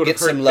also think it would get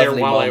have hurt some their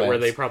lovely wallet moments. where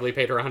they probably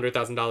paid her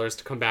 $100,000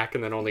 to come back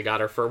and then only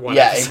got her for one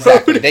Yeah,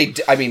 episode.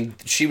 exactly. I mean,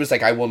 she was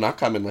like, "I will not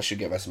come unless you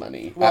give us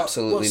money."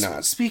 Absolutely well,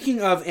 not.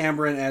 Speaking of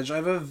Amber and Edge, I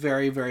have a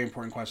very, very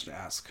important question to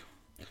ask.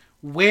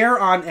 Where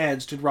on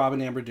Edge did Rob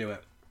and Amber do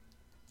it?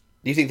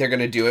 Do you think they're going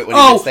to do it when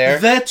he gets there?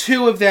 The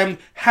two of them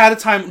had a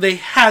time. They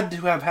had to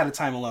have had a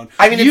time alone.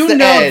 I mean, it's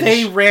the Edge.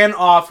 They ran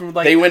off and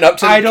they went up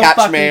to the I don't catch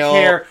fucking mail.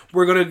 care.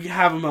 We're gonna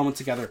have a moment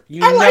together.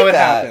 You I know like it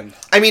that. happened.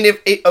 I mean,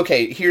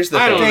 here's the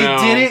thing. They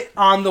did it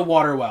on the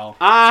water well.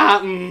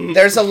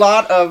 There's a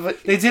lot of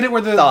They did it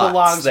where the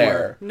logs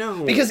there. were.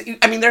 No. Because,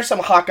 I mean, there's some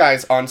hot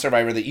guys on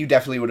Survivor that you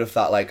definitely would have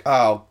thought, like,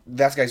 oh,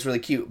 that guy's really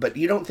cute. But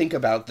you don't think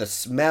about the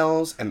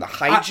smells and the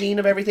hygiene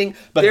of everything.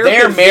 But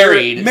they're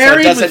married, so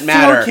it doesn't with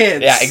matter. 4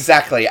 kids. Yeah,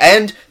 exactly.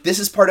 And this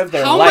is part of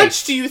their How life.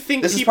 much do you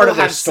think this is people part of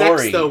their have story.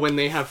 sex, though, when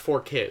they have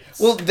 4 kids?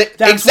 Well,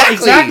 That's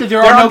exactly.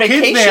 There They're are on no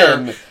kids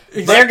vacation. there.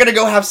 They're gonna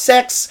go have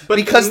sex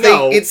because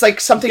it's like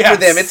something for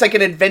them. It's like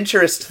an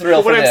adventurous thrill.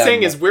 But what for I'm them.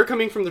 saying is, we're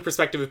coming from the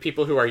perspective of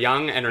people who are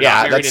young and are Yeah,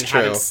 not married that's and true.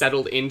 haven't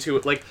settled into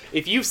it. Like,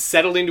 if you've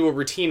settled into a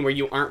routine where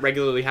you aren't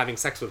regularly having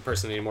sex with a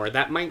person anymore,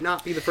 that might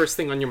not be the first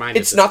thing on your mind.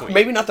 It's at this not point.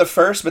 maybe not the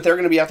first, but they're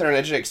going to be out there on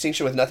edge of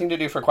extinction with nothing to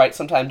do for quite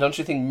some time. Don't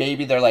you think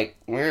maybe they're like,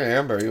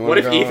 Amber, you want What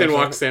to if go Ethan or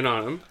walks in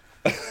on him?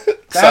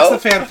 That's So? the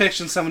fan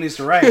fiction someone needs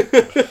to write.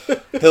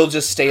 He'll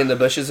just stay in the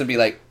bushes and be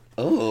like,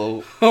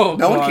 no one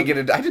God. can get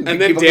into. I didn't think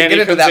And then people could Danny get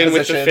into comes that in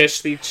position. with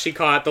the fish she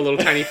caught, the little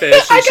tiny fish,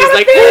 and she's got a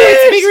like, fish! "Oh,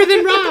 it's bigger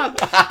than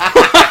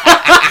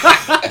Rob."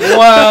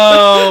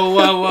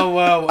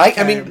 Whoa. I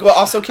Okay. mean, well,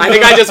 also, I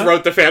think I just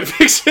wrote the fan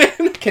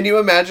fiction. can you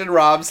imagine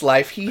Rob's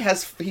life? He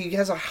has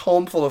a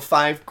home full of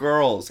 5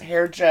 girls,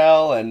 hair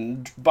gel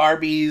and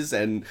Barbies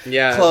and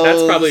Yeah,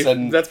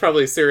 clothes. that's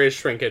probably serious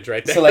shrinkage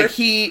right there. So like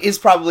he is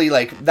probably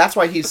like that's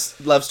why he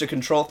loves to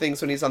control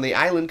things when he's on the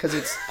island because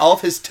it's all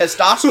of his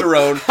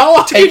testosterone how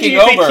often taking do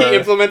you think over he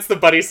implements the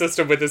buddy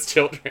system with his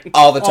children?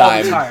 all the All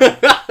time. the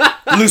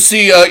time.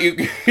 Lucia,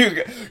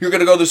 you're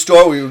gonna go to the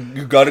store. You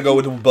gotta go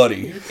with a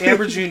buddy.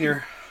 Amber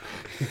Jr.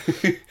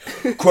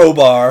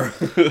 Crowbar.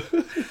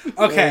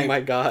 Okay. Oh my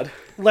god.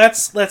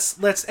 Let's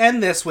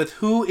end this with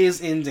who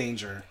is in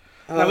danger.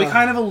 Now we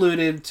kind of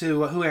alluded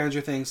to who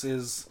Andrew thinks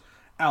is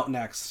out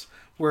next.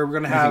 Where we're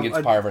gonna I have think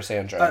it's Parv or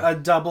Sandra. a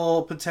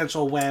double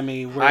potential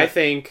whammy. Where I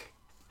think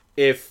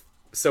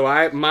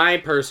my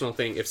personal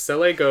thing, if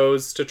Sele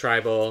goes to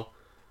Tribal,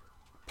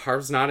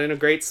 Parv's not in a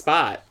great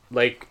spot.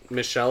 Like,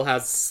 Michelle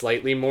has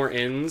slightly more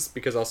ins,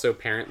 because also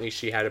apparently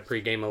she had a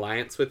pregame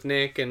alliance with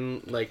Nick,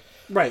 and, like,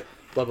 right.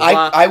 blah, blah,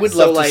 blah. I would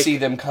love So, to see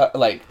them cut.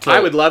 I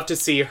would love to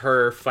see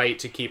her fight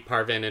to keep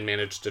Parv in and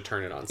manage to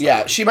turn it on someone.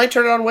 Yeah, she might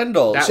turn it on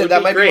Wendell. That So would that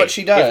be might great. be what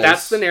she does. If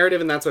that's the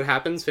narrative and that's what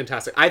happens,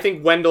 fantastic. I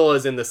think Wendell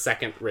is in the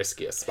second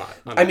riskiest spot.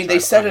 I mean, they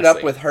set it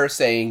up with her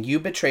saying, "You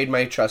betrayed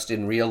my trust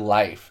in real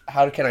life.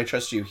 How can I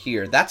trust you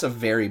here?" That's a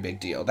very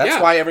big deal.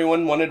 That's why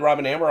everyone wanted Rob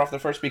and Amber off the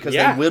first, because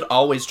they would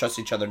always trust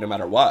each other no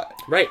matter what.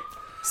 Right.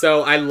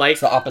 So I like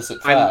It's the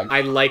opposite flag.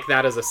 I like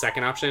that as a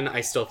second option. I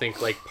still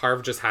think like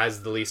Parv just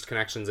has the least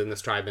connections in this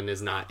tribe and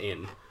is not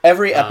in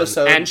Every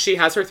episode, and she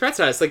has her threat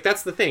status. Like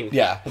that's the thing.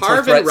 yeah, it's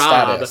her Parv threat and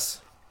Rob status.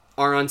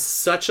 are on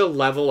such a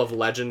level of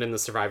legend in the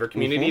Survivor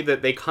community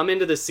that they come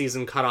into this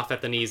season cut off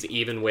at the knees,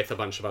 even with a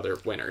bunch of other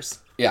winners.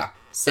 Yeah.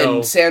 So-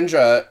 and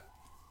Sandra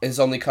is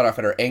only cut off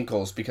at her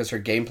ankles because her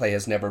gameplay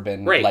has never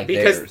been Right, like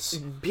because theirs.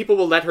 people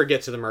will let her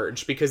get to the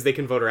merge because they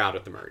can vote her out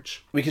at the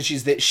merge. Because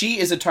she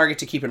is a target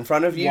to keep in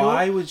front of you.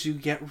 Why would you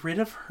get rid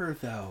of her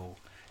though?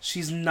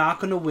 She's not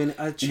going to win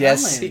a challenge.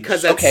 Yes,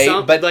 Because at okay,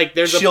 some, but like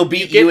there's she'll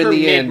beat you in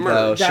the end,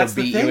 though. That's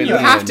She'll the beat thing, you in though. the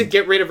You have end. to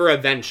get rid of her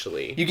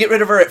eventually. You get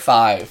rid of her at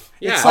 5.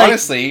 Yeah. It's like-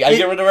 Honestly, I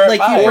get rid of her at like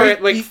 5. you Or break,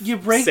 at, like, you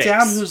break 6.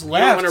 down who's You don't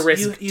left. wanna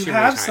risk You too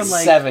have many some times.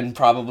 like 7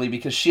 probably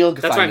because she'll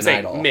That's what find I'm an saying.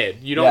 idol.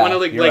 Mid. You don't Yeah, want to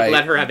like you're right.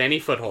 let her have any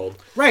foothold.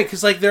 right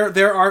because like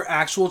there are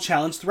actual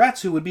challenge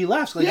threats who would be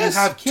left. Like Yes, you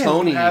have Kim,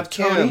 Tony, you have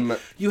Kim, Tony,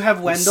 you have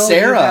Wendell,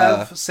 Sarah. you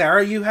have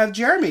Sarah, you have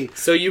Jeremy.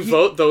 So you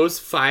vote those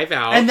 5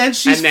 out, And then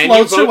she and then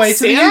floats you vote away to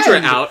the Sandra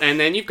end. out, and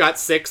then you've got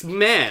 6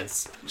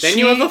 Mez. Then She-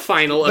 you have a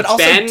final of but also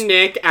Ben, t-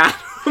 Nick, Adam.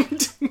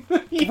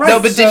 Right, No,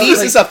 but so, Denise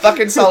like- is a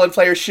fucking solid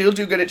player. She'll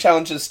do good at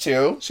challenges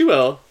too. She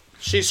will.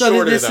 She's So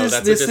shorter this though. is-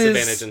 That's this a is-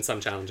 disadvantage in some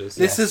challenges.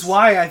 This is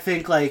why I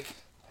think like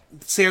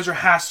Sandra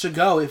has to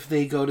go if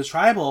they go to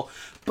tribal.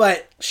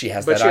 But She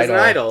has But that she's idol.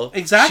 an idol.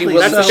 exactly, She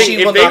will- That's the so- thing. she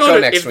If will they not go go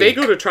to next if they week.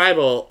 go to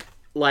tribal,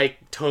 like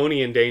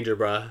Tony in danger,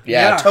 bruh.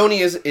 Yeah, Yeah. Tony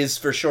is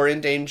for sure in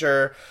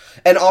danger,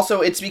 and also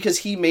it's because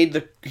he made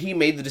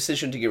the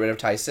decision to get rid of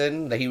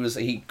Tyson. That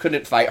he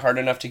couldn't fight hard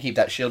enough to keep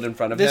that shield in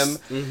front of This- him.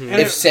 and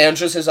If it-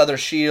 Sandra's his other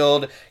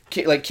shield,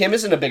 Kim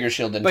isn't a bigger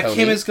shield than but Tony.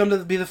 Kim is going to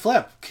be the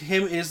flip.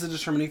 Kim is the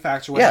determining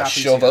factor. What yeah, happens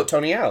she'll here. vote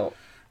Tony out.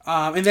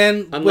 And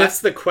then Unless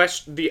the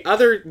question, the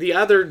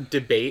other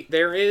debate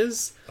there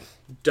is,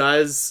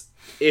 does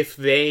if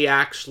they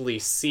actually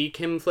see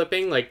Kim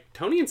flipping, like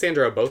Tony and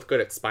Sandra are both good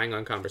at spying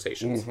on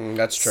conversations.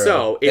 That's true.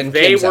 So if Then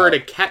they Kim's were out. to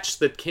catch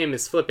that Kim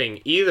is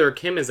flipping, either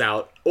Kim is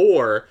out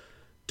or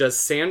does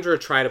Sandra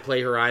try to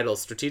play her idol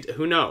strategic?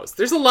 Who knows?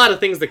 There's a lot of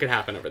things that could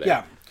happen over there.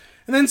 yeah,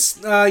 and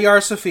then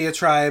Yara Sophia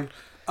tribe.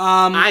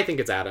 I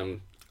think it's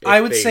Adam. I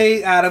would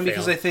say Adam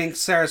because I think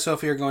Sarah and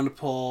Sophie are going to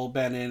pull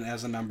Ben in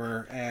as a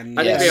number, and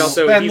I think they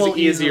also Ben he's will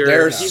easier.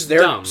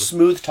 They're Dumb.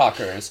 smooth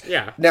talkers.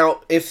 Yeah.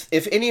 Now, if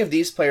any of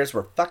these players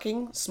were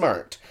fucking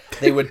smart,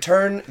 they would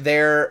turn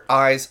their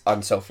eyes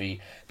on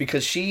Sophie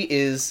because she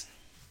is.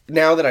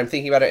 Now that I'm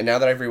thinking about it, and now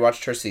that I've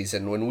rewatched her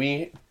season, when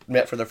we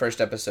met for the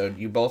first episode,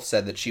 you both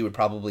said that she would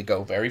probably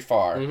go very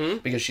far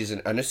because she's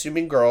an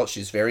unassuming girl.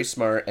 She's very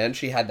smart, and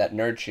she had that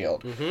nerd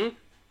shield.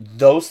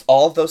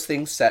 All of those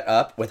things set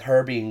up with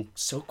her being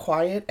so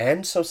quiet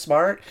and so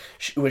smart.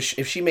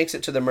 If she makes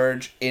it to the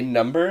merge in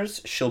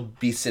numbers, she'll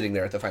be sitting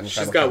there at the final.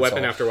 She's got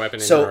weapon after weapon.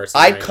 In So her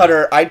arsenal I'd cut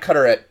her. I'd cut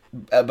her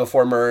at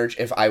before merge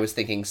if I was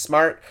thinking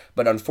smart.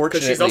 But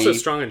unfortunately, she's also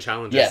strong in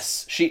challenges.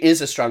 Yes, she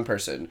is a strong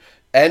person.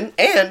 And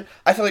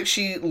I feel like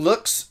she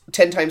looks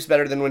 10 times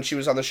better than when she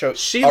was on the show.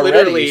 She already,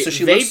 literally, so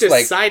she they looks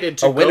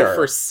decided like to go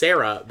for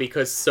Sarah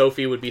because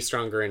Sophie would be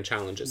stronger in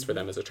challenges for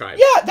them as a tribe.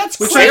 Yeah, that's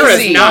crazy.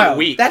 Sarah's not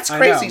weak. That's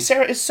crazy.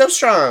 Sarah is so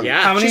strong.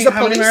 Yeah. She's a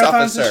how many police marathons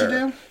officer. did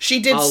she do? She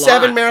did A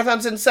 7 lot.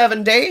 marathons in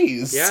 7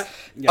 days. Yeah.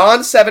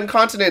 On 7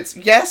 continents.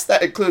 Yes,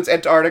 that includes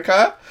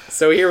Antarctica.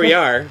 So here we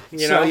are. I think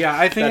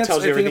that it's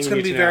tells you going to everything be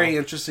you need to very know.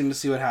 interesting to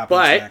see what happens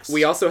But next.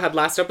 we also had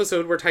last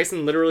episode where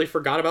Tyson literally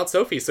forgot about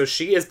Sophie, so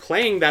she is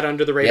playing that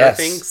under the radar Yes.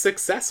 thing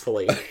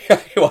successfully.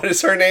 What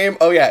is her name?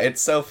 Oh yeah,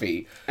 it's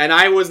Sophie. And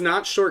I was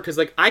not sure because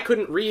I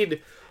couldn't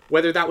read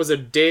whether that was a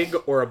dig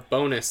or a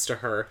bonus to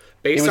her.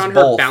 Based was on her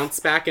both. bounce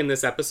back in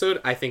this episode,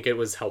 I think it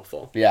was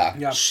helpful.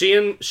 Yeah.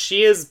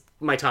 She is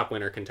my top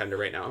winner contender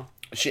right now.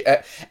 She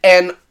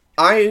and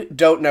I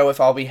don't know if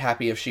I'll be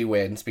happy if she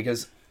wins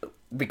because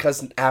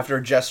after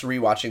just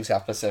rewatching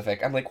South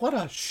Pacific, I'm like, what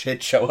a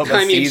shit show of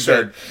a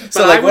season. Sure. So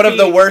But like I one would of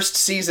the be- worst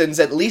seasons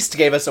at least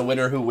gave us a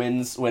winner who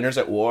wins Winners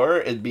at War.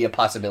 It'd be a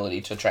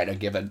possibility to try to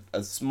give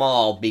a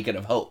small beacon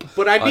of hope.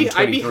 But I'd be on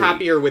 23.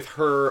 happier with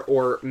her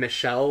or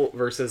Michelle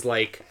versus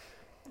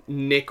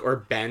Nick or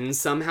Ben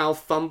somehow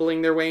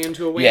fumbling their way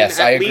into a win. Yes,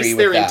 At I agree least with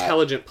they're that.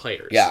 intelligent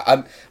players.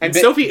 Yeah. And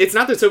Sophie, it's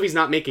not that Sophie's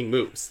not making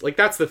moves.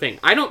 That's the thing.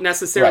 I don't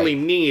necessarily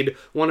Right. need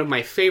one of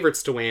my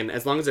favorites to win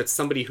as long as it's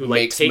somebody who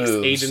Makes takes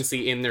moves.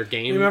 agency in their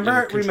game.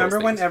 Remember and controls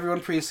when things.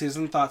 everyone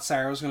preseason thought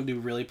Sarah was going to do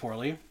really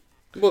poorly?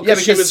 Well, Yeah, because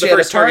she because was the she had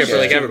a first target for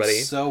target. everybody.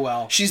 So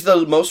well. She's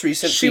the most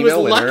recent She was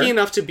female lucky winner.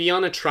 enough to be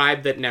on a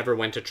tribe that never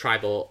went to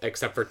tribal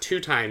except for 2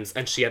 times,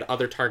 and she had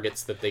other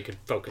targets that they could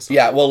focus on.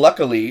 Yeah, well,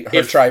 luckily her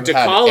If tribe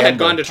DeCall had Amber,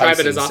 gone to tribe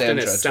it as Tyson, often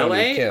Sandra, as Tony,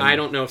 Sele, Kim. I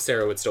don't know if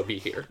Sarah would still be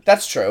here.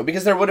 That's true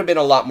because there would have been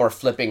a lot more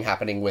flipping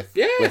happening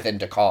within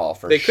DeCall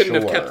for They couldn't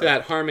sure. have kept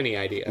that harmony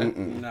idea.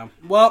 No.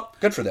 Well,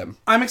 Good for them.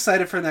 I'm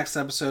excited for the next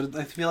episode.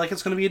 I feel like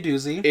it's going to be a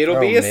doozy. It'll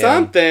Oh, be a man.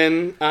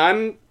 something.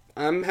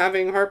 I'm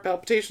having heart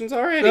palpitations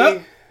already.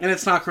 Yep. And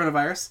it's not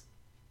coronavirus.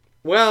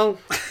 Well,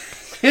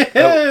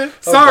 Oh,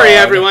 sorry God.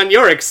 everyone,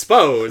 you're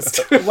exposed.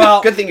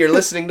 Well, Good thing you're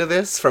listening to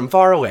this from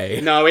far away.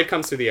 No, it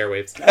comes through the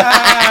airwaves.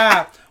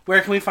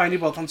 where can we find you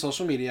both on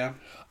social media?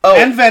 Oh,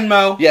 And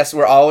Venmo. yes,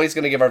 we're always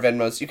going to give our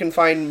Venmos. You can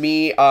find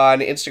me on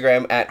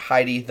Instagram at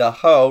Heidi the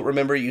Ho.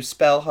 Remember, you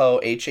spell ho,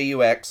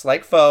 H-A-U-X,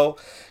 like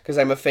faux, because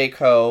I'm a fake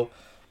ho,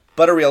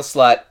 but a real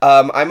slut.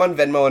 I'm on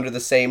Venmo under the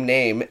same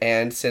name,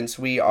 and since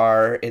we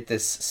are at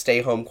this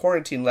stay-home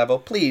quarantine level,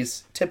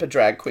 please tip a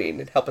drag queen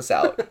and help us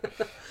out.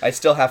 I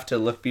still have to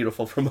look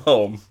beautiful from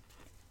home.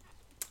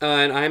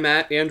 And I'm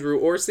at Andrew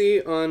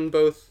Orsi on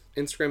both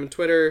Instagram and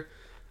Twitter.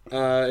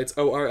 It's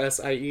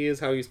O-R-S-I-E is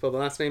how you spell the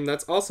last name.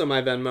 That's also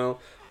my Venmo.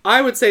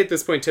 I would say at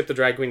this point, tip the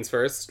drag queens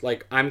first.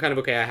 I'm kind of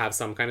okay. I have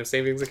some kind of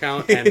savings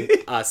account and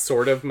a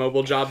sort of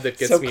mobile job that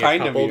gets So me a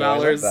kind of couple you. I love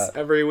dollars that.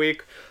 every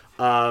week.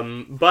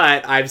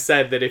 But I've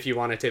said that if you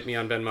want to tip me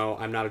on Venmo,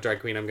 I'm not a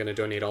drag queen. I'm going to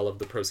donate all of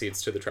the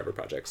proceeds to the Trevor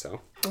Project.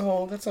 So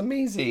Oh, that's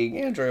amazing,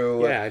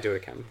 Andrew. yeah, I do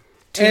what I can.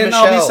 Team And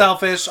I'll be Michelle.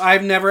 selfish.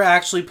 I've never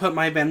actually put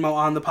my Venmo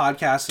on the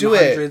podcast in Do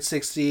it.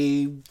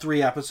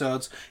 163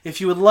 episodes.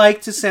 If you would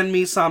like to send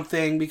me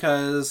something,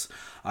 because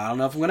I don't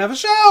know if I'm going to have a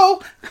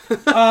show,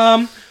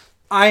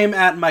 I am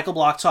at Michael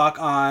Block Talk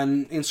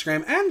on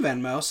Instagram and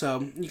Venmo,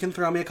 so you can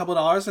throw me a couple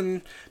dollars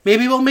and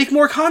maybe we'll make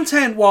more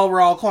content while we're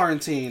all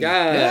quarantined.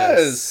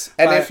 Yes.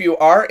 And But- if you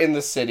are in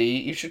the city,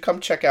 you should come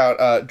check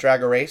out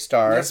Drag Race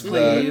Stars, Yes,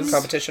 please. the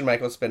competition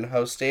Michael's been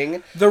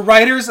hosting. The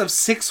writers of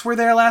Six were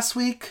there last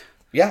week,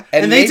 Yeah.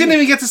 and they maybe- didn't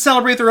even get to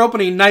celebrate their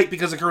opening night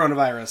because of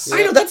coronavirus.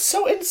 I know, that's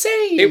so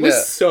insane. It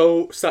was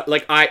so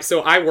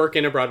I work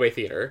in a Broadway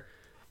theater.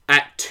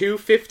 At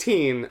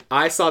 2:15,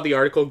 I saw the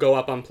article go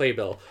up on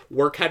Playbill.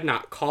 Work had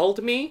not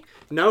called me.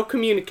 No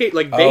communicate.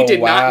 They Oh, did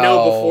not know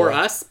wow. before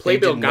us. They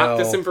Playbill didn't got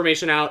this know.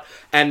 information out,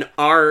 and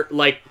our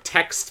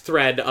text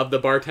thread of the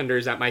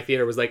bartenders at my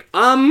theater was like,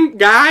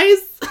 guys.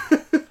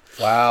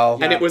 Wow.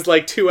 And it was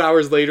 2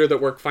 hours later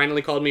that work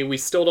finally called me. We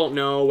still don't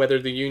know whether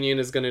the union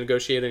is going to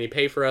negotiate any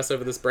pay for us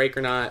over this break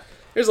or not.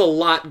 There's a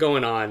lot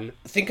going on.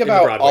 Think in the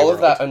about Broadway all of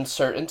world. that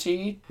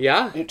uncertainty.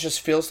 Yeah. It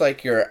just feels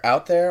like you're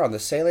out there on the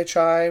Sele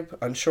tribe,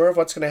 unsure of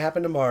what's going to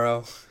happen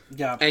tomorrow.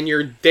 Yeah. And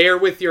you're there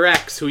with your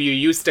ex who you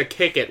used to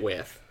kick it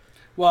with.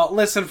 Well,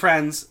 listen,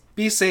 friends.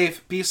 be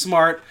safe, be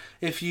smart.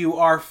 If you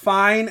are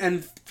fine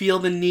and feel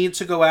the need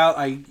to go out,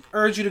 I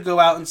urge you to go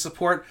out and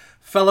support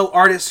fellow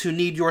artists who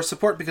need your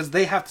support because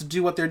they have to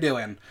do what they're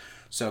doing.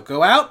 So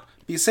go out,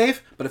 be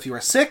safe, but if you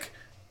are sick,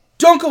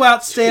 don't go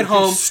out, stay at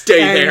home. Stay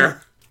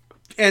there.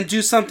 And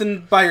do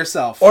something by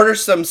yourself. Order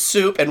some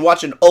soup and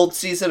watch an old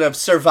season of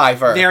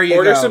Survivor. There you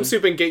Order go. some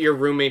soup and get your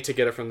roommate to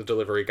get it from the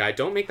delivery guy.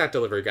 Don't make that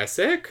delivery guy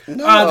sick.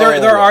 No.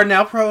 There are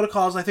now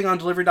protocols. I think on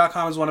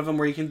delivery.com is one of them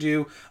where you can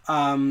do.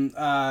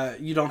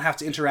 You don't have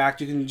to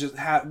interact. You can just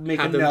make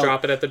Have a them note.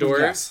 drop it at the door.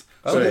 Yes.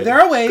 Oh, So good. there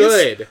are ways.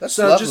 Good. That's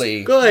so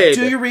lovely. Good.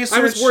 Do your research.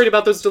 I was worried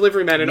about those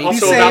delivery men and Me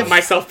also too. about Safe.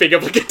 myself being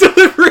able to get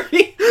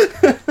delivery.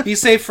 Be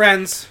safe,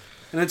 friends.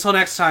 And until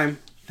next time,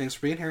 thanks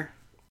for being here.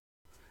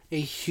 A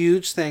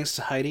huge thanks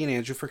to Heidi and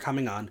Andrew for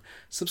coming on.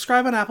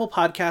 Subscribe on Apple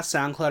Podcasts,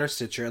 SoundCloud, or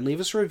Stitcher, and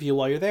leave us a review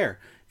while you're there.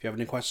 If you have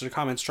any questions or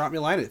comments, drop me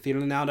a line at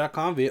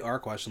theaternow.com via our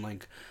question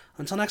link.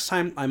 Until next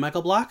time, I'm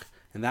Michael Block,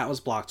 and that was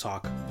Block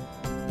Talk.